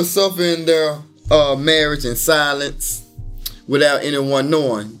people suffer in their marriage in silence without anyone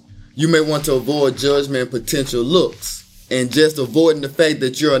knowing. You may want to avoid judgment and potential looks and just avoiding the fact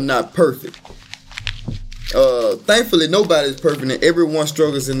that you're not perfect. Thankfully, nobody's perfect and everyone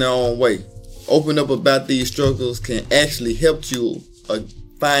struggles in their own way. Open up about these struggles can actually help you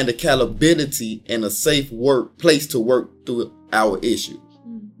find accountability and a safe place to work through our issues.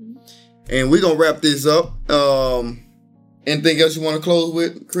 And we're going to wrap this up. Anything else you want to close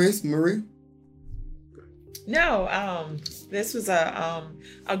with, Chris, Marie? No, this was a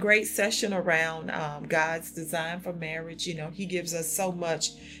great session around God's design for marriage. He gives us so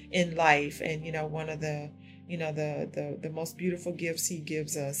much in life. And, one of the most beautiful gifts he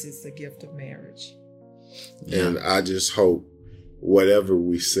gives us is the gift of marriage. And I just hope whatever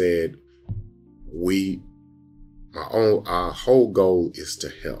we said, our whole goal is to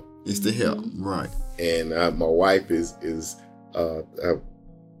help. It's to help, right? And my wife is one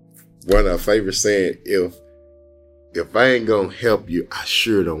of her favorite saying: if I ain't gonna help you, I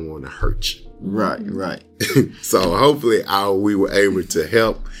sure don't want to hurt you. Right. So hopefully, we were able to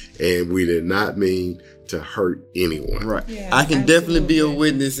help, and we did not mean to hurt anyone. Right. Yeah, I can definitely be a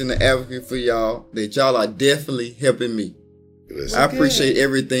witness and an advocate for y'all that y'all are definitely helping me. I appreciate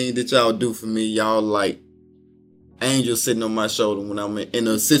everything that y'all do for me. Y'all like angels sitting on my shoulder when I'm in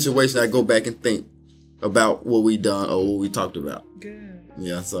a situation. I go back and think about what we done or what we talked about. Good.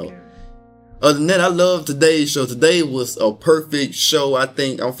 Yeah. So, other than that, I love today's show. Today was a perfect show. I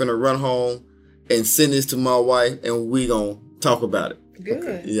think I'm finna run home and send this to my wife, and we gonna talk about it. Good.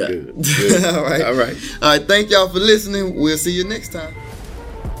 Okay. Yeah. Good. All right. Thank y'all for listening. We'll see you next time.